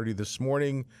 5:30 this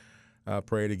morning,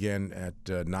 pray it again at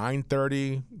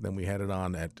 9:30. Then we had it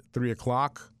on at 3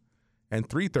 o'clock and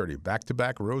 3:30,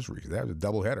 back-to-back rosaries. That was a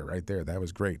doubleheader right there. That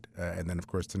was great. And then, of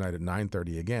course, tonight at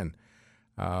 9:30 again.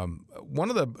 One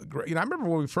of the, I remember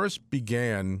when we first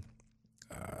began,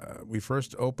 we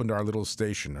first opened our little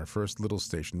station,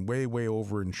 way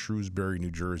over in Shrewsbury, New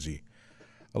Jersey,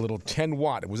 a little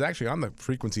 10-watt. It was actually on the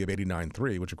frequency of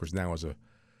 89.3, which, of course, now is a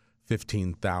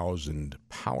 15,000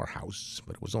 powerhouse,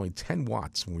 but it was only 10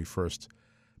 watts when we first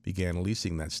began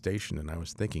leasing that station. And I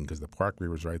was thinking, because the Parkway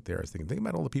was right there, I was thinking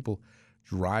about all the people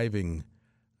driving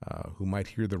who might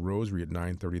hear the rosary at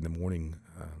 9:30 in the morning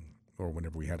or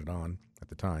whenever we had it on at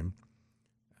the time,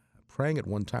 praying at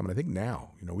one time. And I think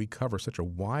now, we cover such a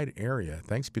wide area,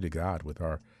 thanks be to God, with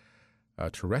our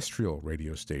terrestrial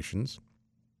radio stations.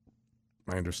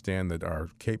 I understand that our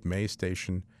Cape May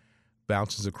station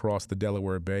bounces across the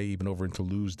Delaware Bay, even over into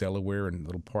Lewes, Delaware, and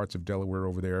little parts of Delaware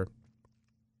over there.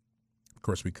 Of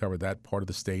course, we cover that part of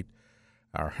the state.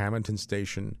 Our Hamilton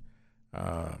station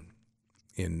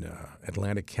in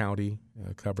Atlantic County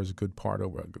covers a good part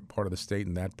of the state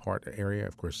in that area.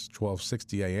 Of course,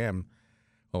 1260 AM.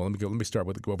 Well, let me start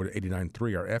with go over to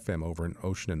 89.3, our FM over in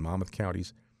Ocean and Monmouth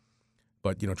counties.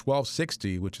 But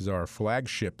 1260, which is our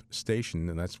flagship station,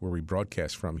 and that's where we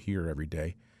broadcast from here every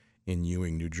day in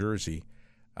Ewing, New Jersey.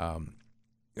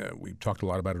 We talked a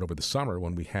lot about it over the summer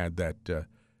when we had that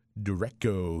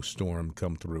Direcco storm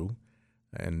come through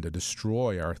and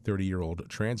destroy our 30-year-old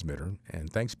transmitter. And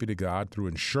thanks be to God, through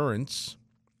insurance,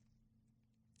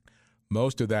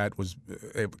 most of that was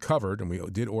covered, and we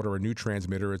did order a new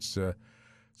transmitter. It's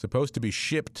supposed to be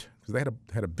shipped, because they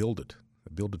had to build it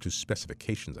to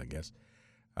specifications, I guess.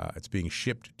 It's being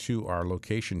shipped to our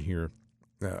location here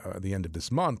at the end of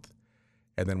this month,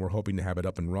 and then we're hoping to have it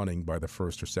up and running by the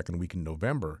first or second week in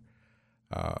November.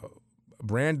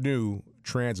 Brand new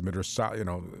transmitter,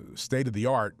 state of the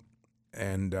art.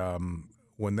 And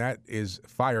when that is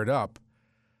fired up,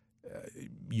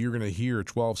 you're going to hear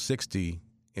 1260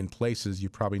 in places you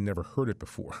probably never heard it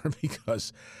before,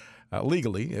 because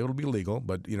legally, it'll be legal,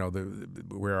 but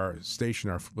where our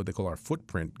station, what they call our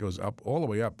footprint, goes up all the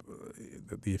way up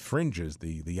the fringes,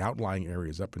 the outlying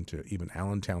areas up into even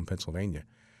Allentown, Pennsylvania.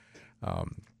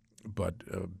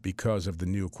 But because of the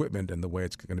new equipment and the way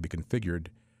it's going to be configured,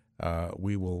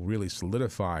 we will really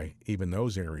solidify even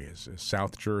those areas,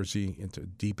 South Jersey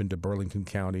deep into Burlington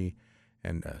County,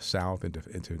 and south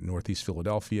into Northeast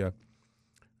Philadelphia.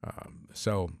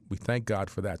 So we thank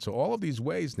God for that. So all of these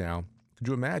ways now, could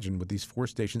you imagine, with these 4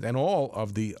 stations and all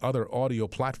of the other audio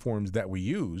platforms that we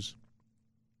use,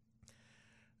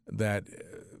 that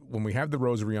when we have the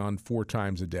rosary on 4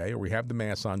 times a day, or we have the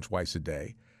Mass on twice a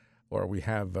day, or we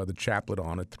have the chaplet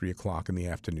on at 3 o'clock in the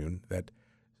afternoon, that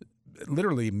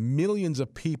literally millions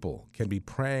of people can be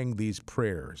praying these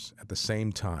prayers at the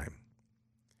same time.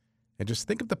 And just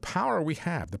think of the power we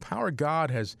have, the power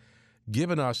God has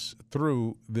given us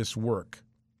through this work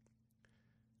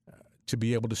to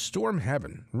be able to storm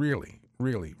heaven, really,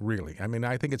 really, really. I mean,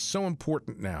 I think it's so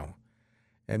important now.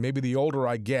 And maybe the older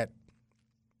I get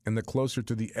and the closer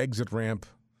to the exit ramp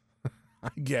I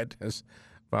get, as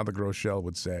Father Groeschel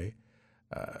would say,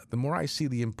 the more I see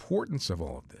the importance of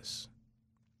all of this.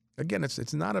 Again,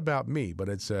 it's not about me, but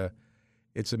it's a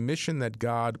mission that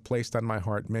God placed on my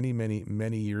heart many, many,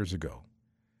 many years ago,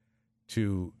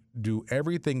 to do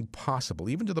everything possible,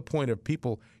 even to the point of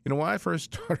people. When I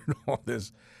first started all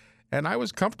this, and I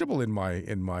was comfortable in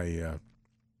my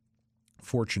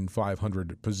Fortune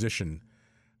 500 position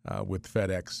with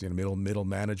FedEx, middle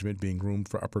management, being groomed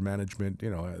for upper management.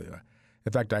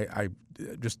 In fact, I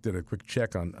just did a quick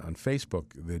check on Facebook.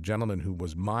 The gentleman who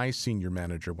was my senior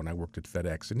manager when I worked at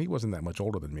FedEx, and he wasn't that much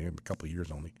older than me, a couple of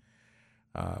years only.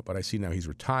 But I see now he's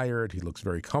retired. He looks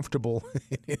very comfortable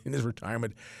in his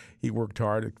retirement. He worked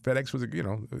hard. FedEx was a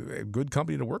good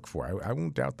company to work for. I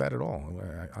won't doubt that at all.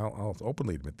 I'll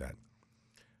openly admit that.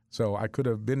 So I could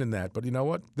have been in that. But you know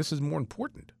what? This is more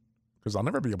important, because I'll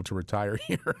never be able to retire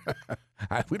here.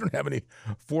 We don't have any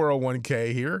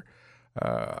 401k here.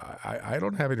 I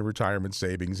don't have any retirement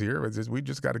savings here. We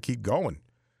just got to keep going,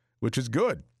 which is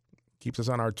good. Keeps us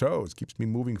on our toes. Keeps me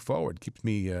moving forward. Keeps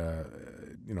me,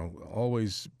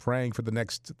 always praying for the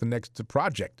next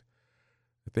project,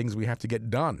 the things we have to get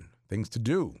done, things to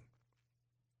do.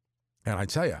 And I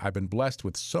tell you, I've been blessed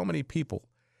with so many people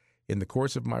in the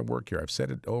course of my work here. I've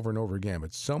said it over and over again,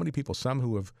 but so many people. Some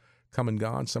who have come and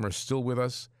gone. Some are still with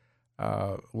us.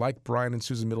 like Brian and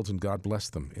Susan Middleton, God bless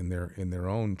them in their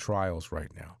own trials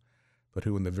right now, but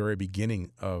who in the very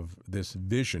beginning of this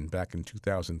vision back in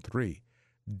 2003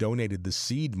 donated the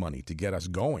seed money to get us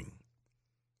going.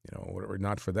 You know, were it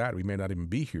not for that, we may not even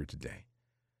be here today.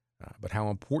 But how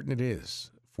important it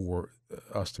is for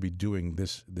us to be doing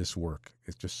this work.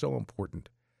 It's just so important.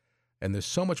 And there's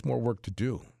so much more work to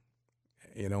do.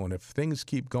 You know, and if things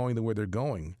keep going the way they're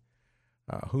going,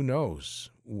 who knows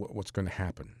what's going to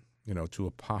happen, you know, to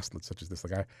apostolates such as this.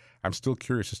 Like I'm still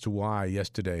curious as to why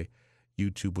yesterday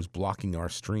YouTube was blocking our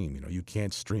stream. You know, you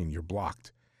can't stream, you're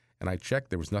blocked. And I checked,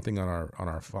 there was nothing on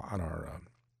our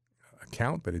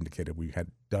account that indicated we had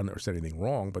done or said anything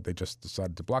wrong, but they just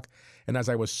decided to block. And as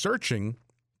I was searching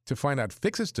to find out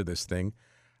fixes to this thing,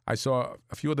 I saw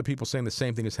a few other people saying the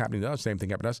same thing is happening to us, same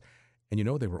thing happened to us. And you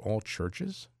know, they were all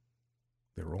churches.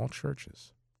 They were all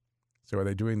churches. So are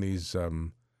they doing these,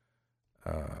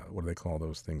 what do they call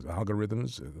those things?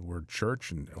 Algorithms, the word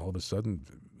church, and all of a sudden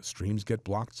streams get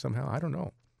blocked somehow? I don't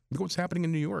know. Look what's happening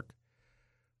in New York,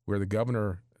 where the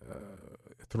governor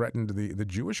threatened the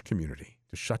Jewish community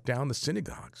to shut down the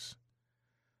synagogues.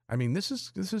 I mean, this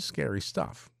is scary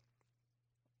stuff.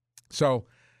 So,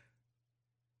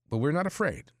 but we're not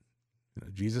afraid. You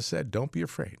know, Jesus said, don't be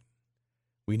afraid.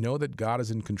 We know that God is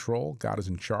in control, God is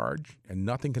in charge, and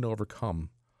nothing can overcome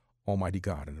Almighty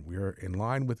God. And we are in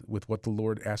line with what the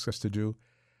Lord asks us to do.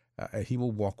 He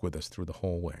will walk with us through the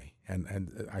whole way.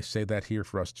 And I say that here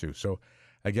for us too. So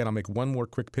again, I'll make one more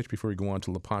quick pitch before we go on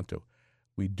to Lepanto.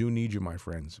 We do need you, my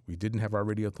friends. We didn't have our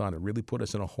Radiothon. It really put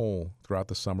us in a hole throughout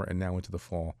the summer and now into the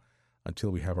fall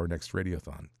until we have our next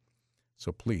Radiothon.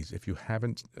 So please, if you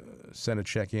haven't sent a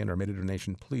check in or made a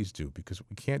donation, please do, because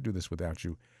we can't do this without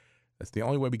you. That's the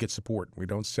only way we get support. We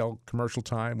don't sell commercial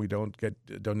time. We don't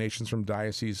get donations from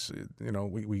dioceses. You know,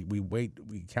 we wait.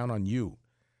 We count on you,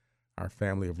 our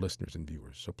family of listeners and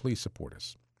viewers. So please support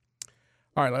us.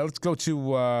 All right, let's go to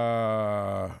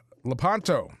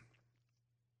Lepanto.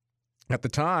 At the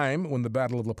time when the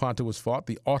Battle of Lepanto was fought,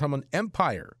 the Ottoman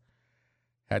Empire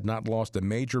had not lost a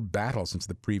major battle since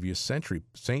the previous century.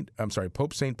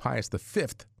 Pope St. Pius V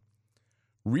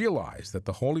realized that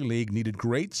the Holy League needed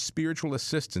great spiritual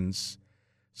assistance,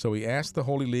 so he asked the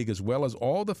Holy League as well as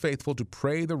all the faithful to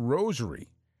pray the Rosary,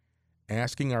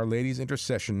 asking Our Lady's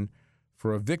intercession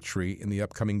for a victory in the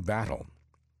upcoming battle.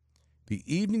 The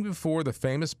evening before the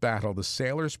famous battle, the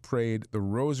sailors prayed the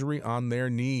Rosary on their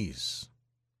knees.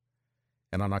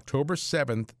 And on October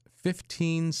 7th,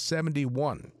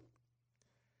 1571,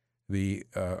 the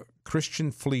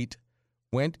Christian fleet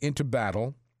went into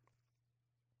battle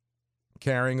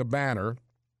carrying a banner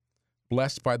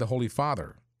blessed by the Holy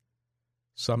Father.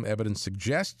 Some evidence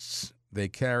suggests they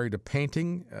carried a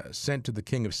painting sent to the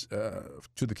King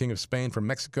of Spain from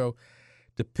Mexico,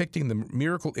 depicting the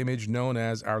miracle image known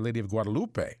as Our Lady of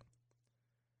Guadalupe.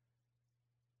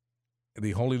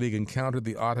 The Holy League encountered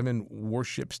the Ottoman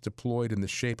warships deployed in the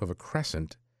shape of a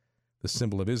crescent, the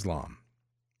symbol of Islam.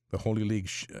 The Holy League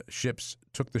ships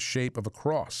took the shape of a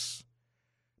cross.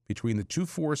 Between the two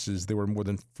forces, there were more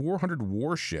than 400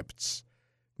 warships,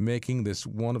 making this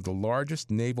one of the largest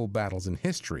naval battles in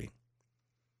history.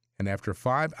 And after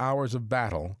 5 hours of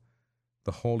battle,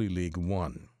 the Holy League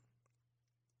won.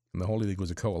 And the Holy League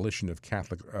was a coalition of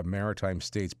Catholic maritime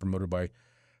states promoted by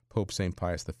Pope St.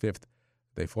 Pius V.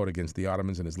 They fought against the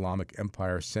Ottomans, an Islamic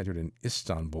empire centered in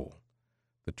Istanbul.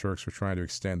 The Turks were trying to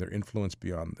extend their influence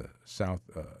beyond the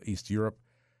southeast Europe.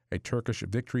 A Turkish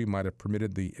victory might have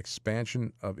permitted the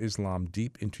expansion of Islam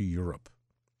deep into Europe.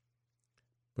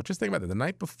 But just think about that. The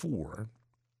night before,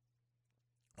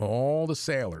 all the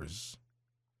sailors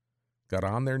got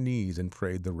on their knees and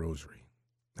prayed the Rosary.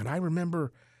 And I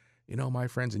remember, you know, my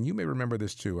friends, and you may remember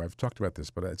this too. I've talked about this,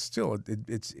 but it's still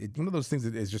it's one of those things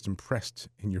that is just impressed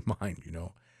in your mind, you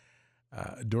know.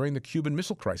 During the Cuban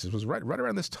Missile Crisis, was right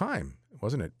around this time,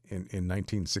 wasn't it, in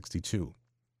 1962,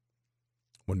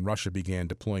 when Russia began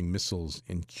deploying missiles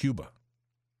in Cuba.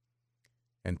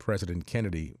 And President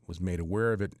Kennedy was made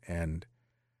aware of it, and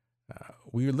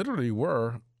we literally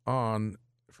were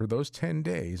for those 10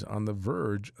 days, on the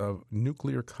verge of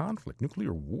nuclear conflict,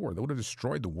 nuclear war that would have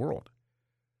destroyed the world.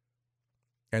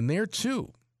 And there,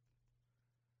 too,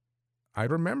 I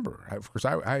remember, of course,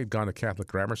 I had gone to Catholic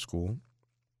grammar school.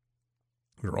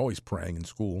 We were always praying in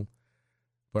school.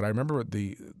 But I remember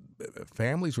the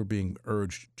families were being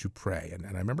urged to pray. And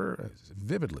I remember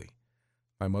vividly,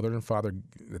 my mother and father,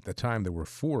 at the time there were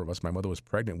 4 of us. My mother was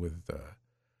pregnant with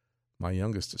my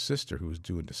youngest sister, who was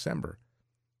due in December.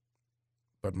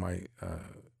 But my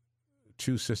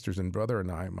 2 sisters and brother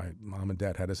and I, my mom and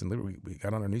dad had us, and we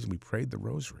got on our knees and we prayed the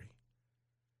Rosary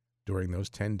during those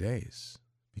 10 days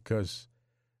because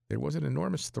there was an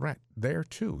enormous threat there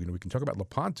too. We can talk about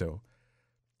Lepanto,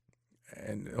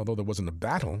 and although there wasn't a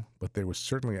battle, but there was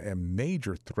certainly a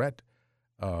major threat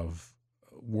of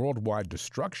worldwide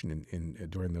destruction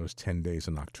during those 10 days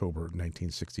in October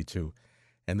 1962.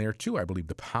 And there too, I believe,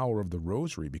 the power of the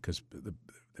rosary, because the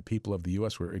people of the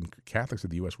U.S. Catholics of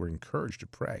the U.S. were encouraged to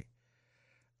pray.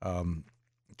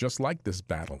 Just like this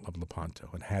battle of Lepanto,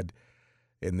 and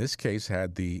in this case,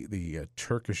 the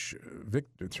Turks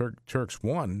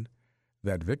won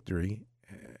that victory,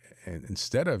 and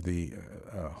instead of the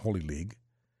Holy League,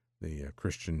 the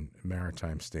Christian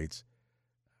maritime states,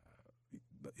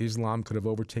 Islam could have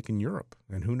overtaken Europe,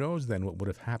 and who knows then what would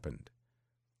have happened.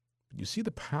 But you see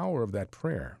the power of that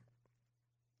prayer.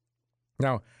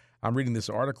 Now, I'm reading this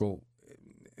article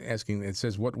asking, it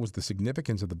says, what was the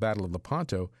significance of the Battle of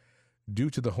Lepanto?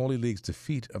 Due to the Holy League's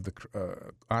defeat of the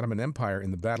Ottoman Empire in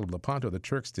the Battle of Lepanto, the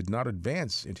Turks did not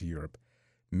advance into Europe.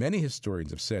 Many historians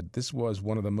have said this was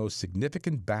one of the most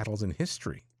significant battles in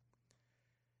history.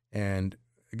 And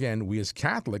again, we as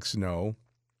Catholics know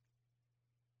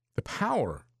the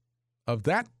power of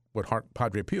that, what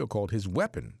Padre Pio called his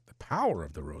weapon, the power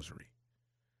of the rosary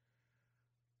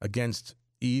against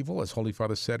evil, as Holy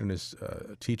Father said in his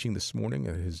teaching this morning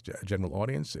at his general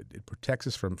audience. It protects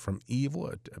us from evil.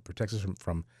 It protects us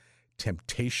from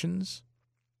temptations.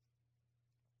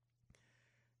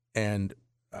 And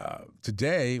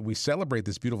today we celebrate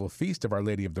this beautiful feast of Our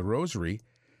Lady of the Rosary,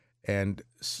 and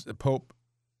Pope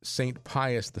St.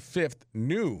 Pius V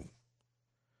knew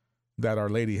that Our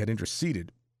Lady had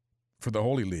interceded for the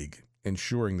Holy League,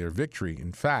 ensuring their victory.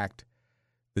 In fact,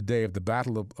 the day of the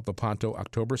Battle of Lepanto,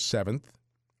 October 7th,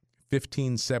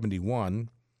 1571,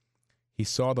 he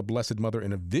saw the Blessed Mother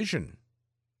in a vision,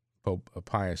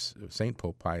 St.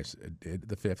 Pope Pius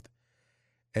V,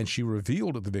 and she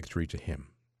revealed the victory to him.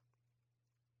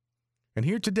 And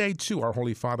here today, too, our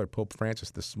Holy Father, Pope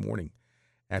Francis, this morning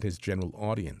at his general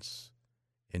audience,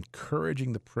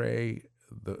 encouraging to pray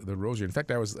the rosary. In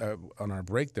fact, I was, on our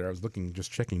break there, I was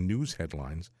just checking news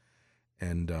headlines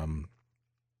and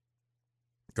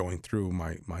going through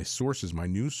my sources, my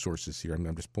news sources here.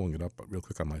 I'm just pulling it up real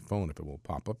quick on my phone if it will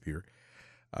pop up here.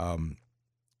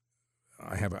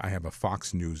 I have a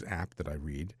Fox News app that I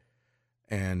read,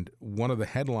 and one of the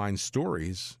headline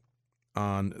stories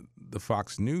on the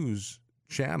Fox News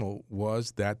channel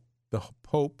was that the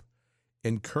Pope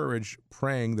encouraged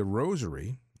praying the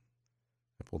rosary.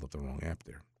 I pulled up the wrong app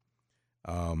there.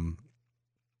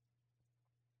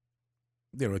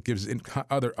 It gives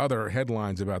other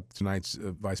headlines about tonight's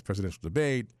vice presidential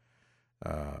debate,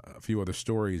 a few other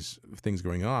stories of things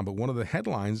going on. But one of the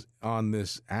headlines on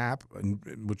this app,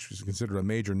 which is considered a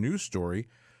major news story,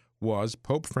 was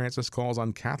Pope Francis calls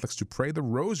on Catholics to pray the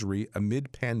rosary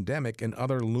amid pandemic and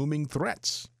other looming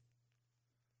threats.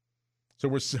 So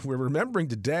we're remembering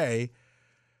today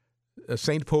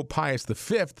St. Pope Pius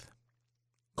V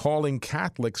calling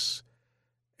Catholics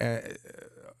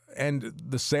and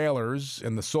the sailors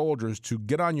and the soldiers to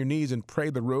get on your knees and pray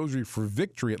the rosary for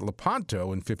victory at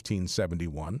Lepanto in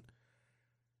 1571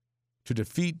 to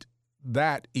defeat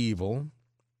that evil.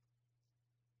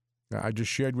 I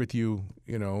just shared with you,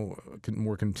 a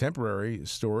more contemporary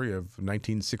story of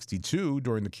 1962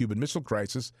 during the Cuban Missile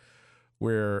Crisis,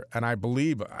 where, and I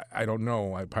believe, I don't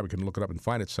know, I probably can look it up and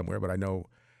find it somewhere, but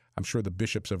I'm sure the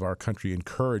bishops of our country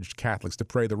encouraged Catholics to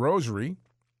pray the rosary.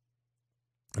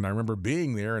 And I remember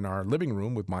being there in our living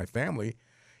room with my family,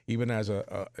 even as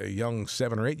a young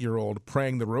 7 or 8-year-old,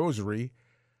 praying the rosary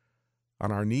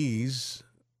on our knees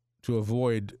to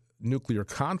avoid nuclear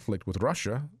conflict with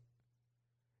Russia.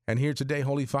 And here today,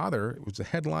 Holy Father, it was a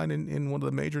headline in one of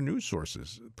the major news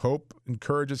sources. Pope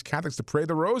encourages Catholics to pray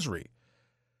the rosary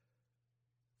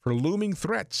for looming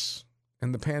threats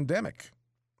and the pandemic.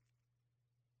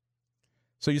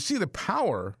 So you see the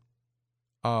power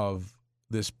of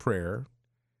this prayer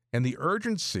and the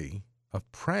urgency of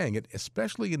praying it,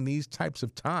 especially in these types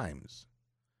of times.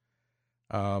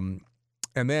 And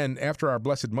then after our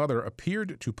Blessed Mother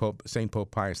appeared to St.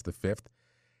 Pope Pius V,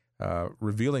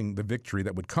 revealing the victory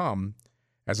that would come,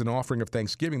 as an offering of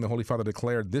thanksgiving, the Holy Father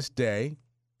declared this day,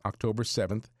 October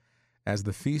 7th, as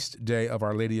the feast day of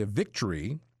Our Lady of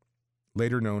Victory,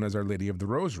 later known as Our Lady of the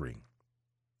Rosary.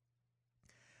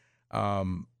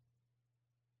 And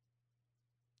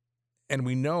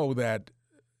we know that,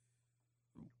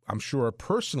 I'm sure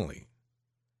personally,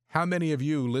 how many of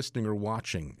you listening or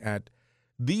watching at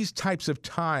these types of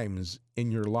times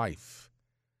in your life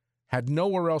had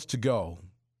nowhere else to go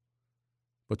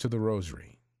but to the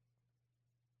rosary?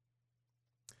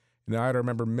 Now, I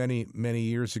remember many, many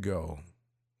years ago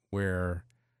where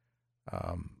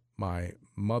my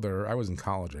mother, I was in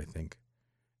college, I think,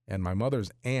 and my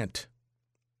mother's aunt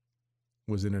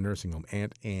was in a nursing home,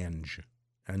 Aunt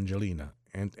Angelina,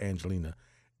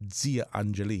 Zia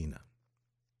Angelina.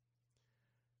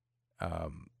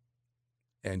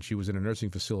 And she was in a nursing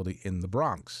facility in the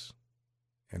Bronx.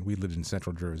 And we lived in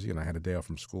Central Jersey, and I had a day off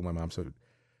from school. My mom said,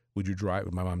 would you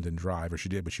drive? My mom didn't drive, or she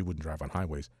did, but she wouldn't drive on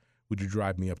highways. Would you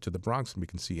drive me up to the Bronx and we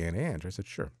can see Aunt Ange? I said,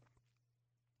 sure.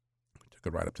 I took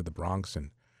her right up to the Bronx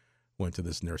and went to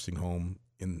this nursing home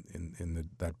in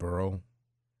that borough.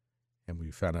 And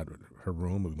we found out her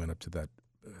room. We went up to that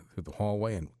through the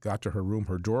hallway and got to her room.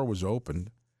 Her door was opened,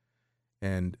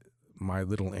 and my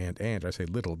little Aunt Ange, I say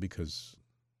little because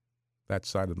that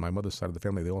side of my mother's side of the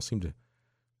family, they all seem to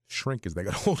shrink as they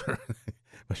got older.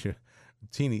 But she,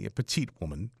 a petite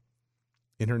woman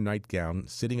in her nightgown,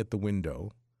 sitting at the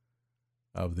window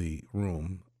of the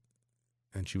room,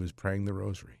 and she was praying the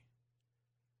rosary.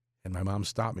 And my mom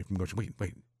stopped me from going, wait. I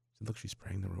said, look, she's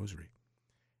praying the rosary.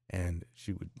 And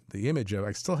she would, the image of,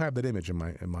 I still have that image in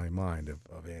my mind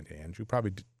of Aunt Ange, who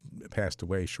probably passed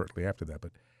away shortly after that,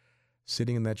 but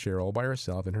sitting in that chair all by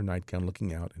herself in her nightgown,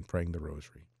 looking out and praying the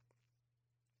rosary.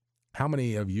 How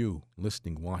many of you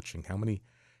listening, watching, how many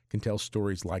can tell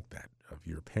stories like that of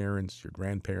your parents, your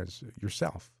grandparents,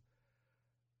 yourself?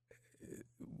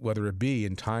 Whether it be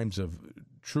in times of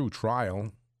true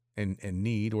trial and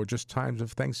need, or just times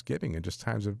of thanksgiving and just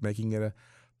times of making it a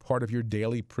part of your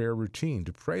daily prayer routine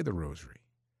to pray the rosary.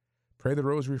 Pray the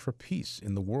rosary for peace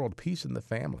in the world, peace in the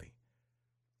family.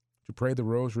 To pray the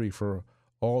rosary for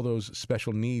all those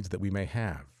special needs that we may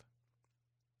have.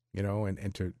 You know,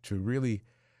 and to really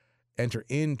enter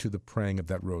into the praying of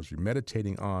that rosary,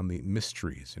 meditating on the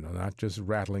mysteries, you know, not just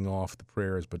rattling off the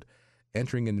prayers, but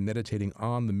entering and meditating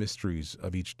on the mysteries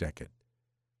of each decade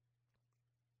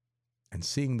and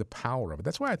seeing the power of it.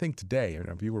 That's why I think today,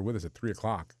 if you were with us at 3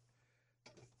 o'clock,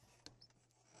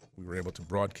 we were able to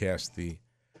broadcast the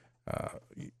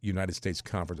United States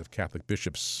Conference of Catholic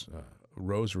Bishops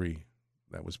rosary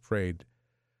that was prayed,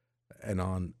 and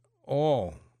on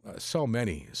all so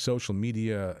many social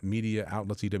media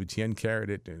outlets, EWTN carried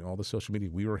it, and all the social media.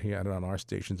 We were here on our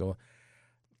stations.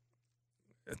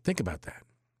 Think about that.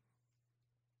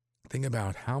 Think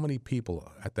about how many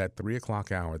people at that 3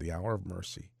 o'clock hour, the hour of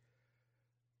mercy,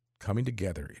 coming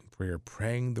together in prayer,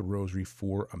 praying the rosary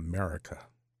for America.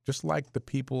 Just like the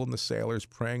people and the sailors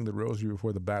praying the rosary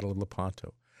before the Battle of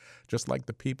Lepanto. Just like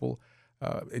the people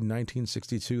in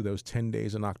 1962, those 10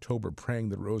 days in October, praying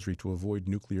the rosary to avoid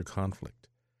nuclear conflict.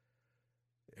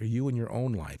 Are you in your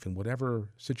own life, in whatever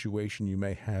situation you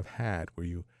may have had where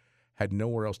you had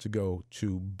nowhere else to go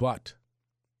to but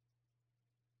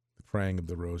the praying of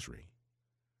the rosary,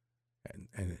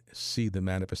 and see the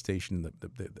manifestation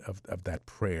of that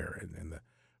prayer and the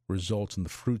results and the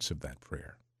fruits of that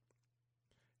prayer?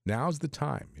 Now's the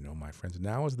time, my friends.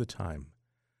 Now is the time.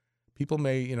 People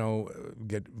may,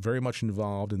 get very much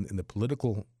involved in the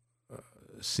political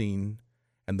scene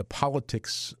and the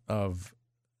politics of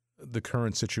the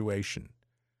current situation.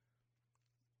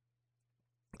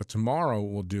 But tomorrow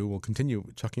we'll continue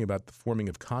talking about the forming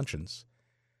of conscience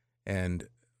and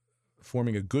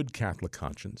forming a good Catholic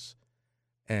conscience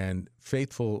and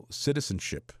faithful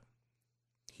citizenship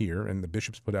here. And the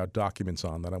bishops put out documents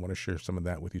on that. I want to share some of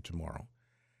that with you tomorrow,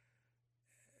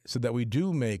 so that we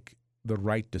do make the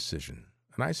right decision.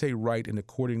 And I say right in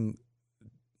accordance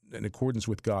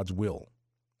with God's will.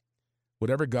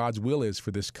 Whatever God's will is for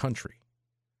this country,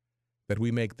 that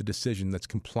we make the decision that's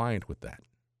compliant with that.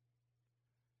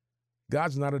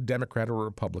 God's not a Democrat or a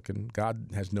Republican.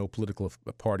 God has no political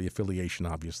party affiliation,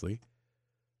 obviously.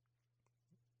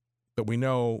 But we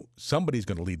know somebody's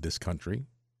going to lead this country,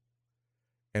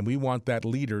 and we want that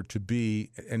leader to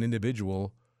be an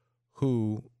individual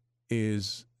who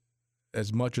is,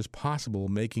 as much as possible,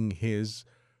 making his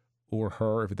or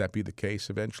her, if that be the case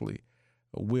eventually,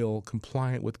 will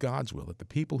compliant with God's will. That the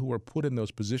people who are put in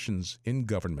those positions in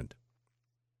government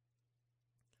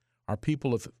are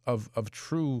people of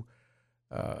true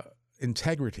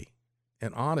integrity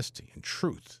and honesty and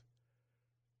truth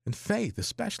and faith,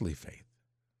 especially faith,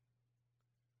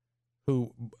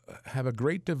 who have a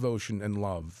great devotion and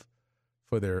love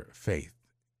for their faith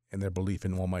and their belief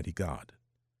in Almighty God.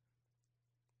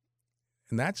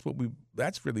 And that's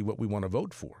really what we want to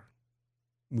vote for.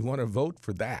 We want to vote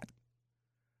for that.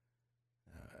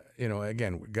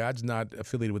 Again, God's not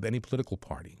affiliated with any political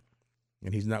party,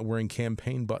 and he's not wearing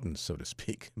campaign buttons, so to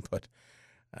speak. But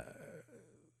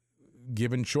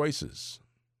given choices,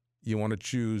 you want to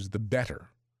choose the better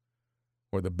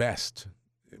or the best,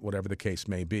 whatever the case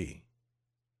may be,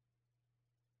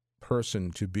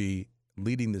 person to be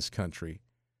leading this country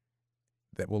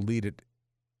that will lead it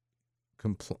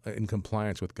in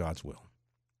compliance with God's will.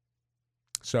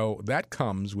 So that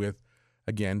comes with,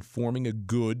 again, forming a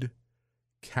good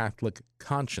Catholic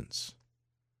conscience.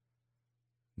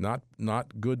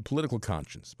 Not good political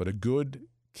conscience, but a good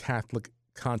Catholic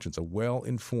conscience, a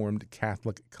well-informed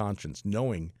Catholic conscience,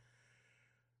 knowing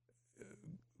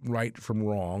right from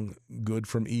wrong, good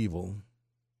from evil,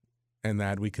 and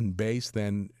that we can base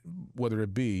then, whether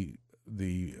it be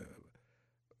the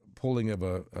pulling of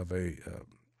a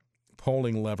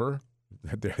polling lever,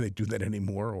 they do that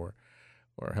anymore,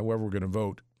 or however we're going to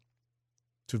vote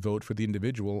for the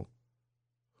individual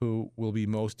who will be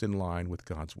most in line with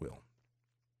God's will.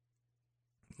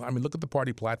 I mean, look at the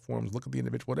party platforms, look at the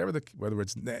individual, whether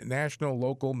it's national,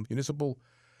 local, municipal,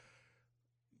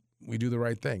 we do the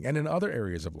right thing. And in other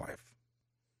areas of life,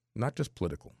 not just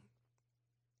political.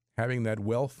 Having that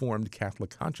well-formed Catholic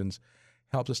conscience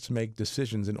helps us to make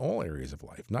decisions in all areas of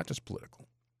life, not just political.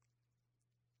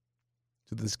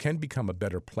 So this can become a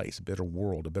better place, a better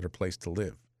world, a better place to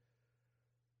live.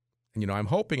 And, I'm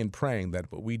hoping and praying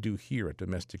that what we do here at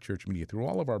Domestic Church Media, through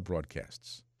all of our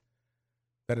broadcasts,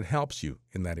 that it helps you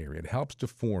in that area. It helps to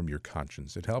form your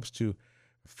conscience. It helps to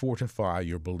fortify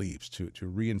your beliefs, to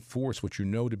reinforce what you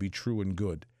know to be true and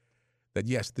good, that,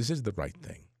 yes, this is the right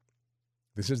thing.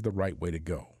 This is the right way to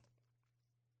go.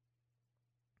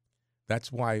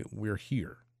 That's why we're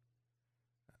here.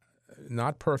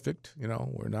 Not perfect,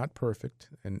 we're not perfect,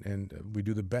 and we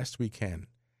do the best we can.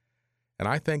 And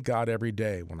I thank God every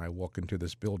day when I walk into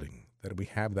this building that we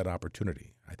have that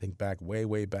opportunity. I think back,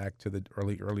 way back to the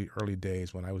early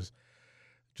days when I was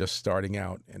just starting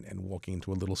out and walking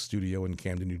into a little studio in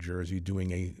Camden, New Jersey,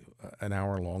 doing an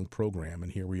hour-long program.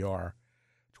 And here we are,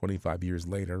 25 years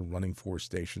later, running 4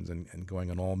 stations and going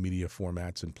on all media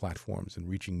formats and platforms and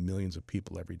reaching millions of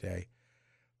people every day.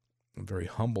 I'm very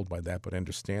humbled by that, but I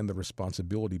understand the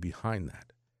responsibility behind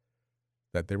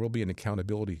that there will be an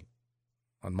accountability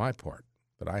on my part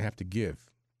that I have to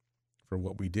give for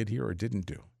what we did here or didn't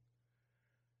do.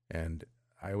 And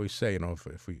I always say,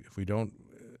 if we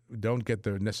don't get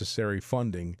the necessary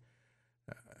funding,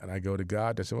 and I go to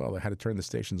God, I say, well, I had to turn the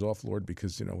stations off, Lord,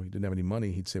 because, we didn't have any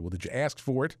money. He'd say, well, did you ask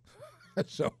for it?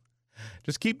 So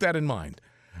just keep that in mind.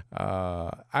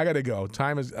 I got to go.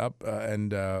 Time is up,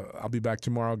 and I'll be back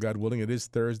tomorrow, God willing. It is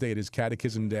Thursday. It is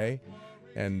Catechism Day,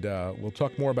 and we'll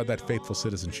talk more about that faithful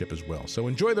citizenship as well. So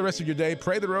enjoy the rest of your day.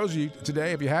 Pray the rosary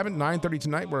today. If you haven't, 9:30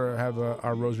 tonight, we'll have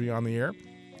our rosary on the air.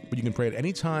 But you can pray at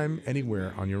any time,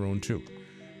 anywhere on your own, too.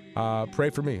 Pray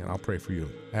for me, and I'll pray for you.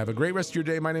 Have a great rest of your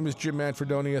day. My name is Jim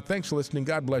Manfredonia. Thanks for listening.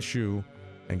 God bless you,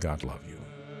 and God love you.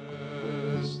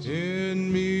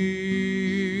 In me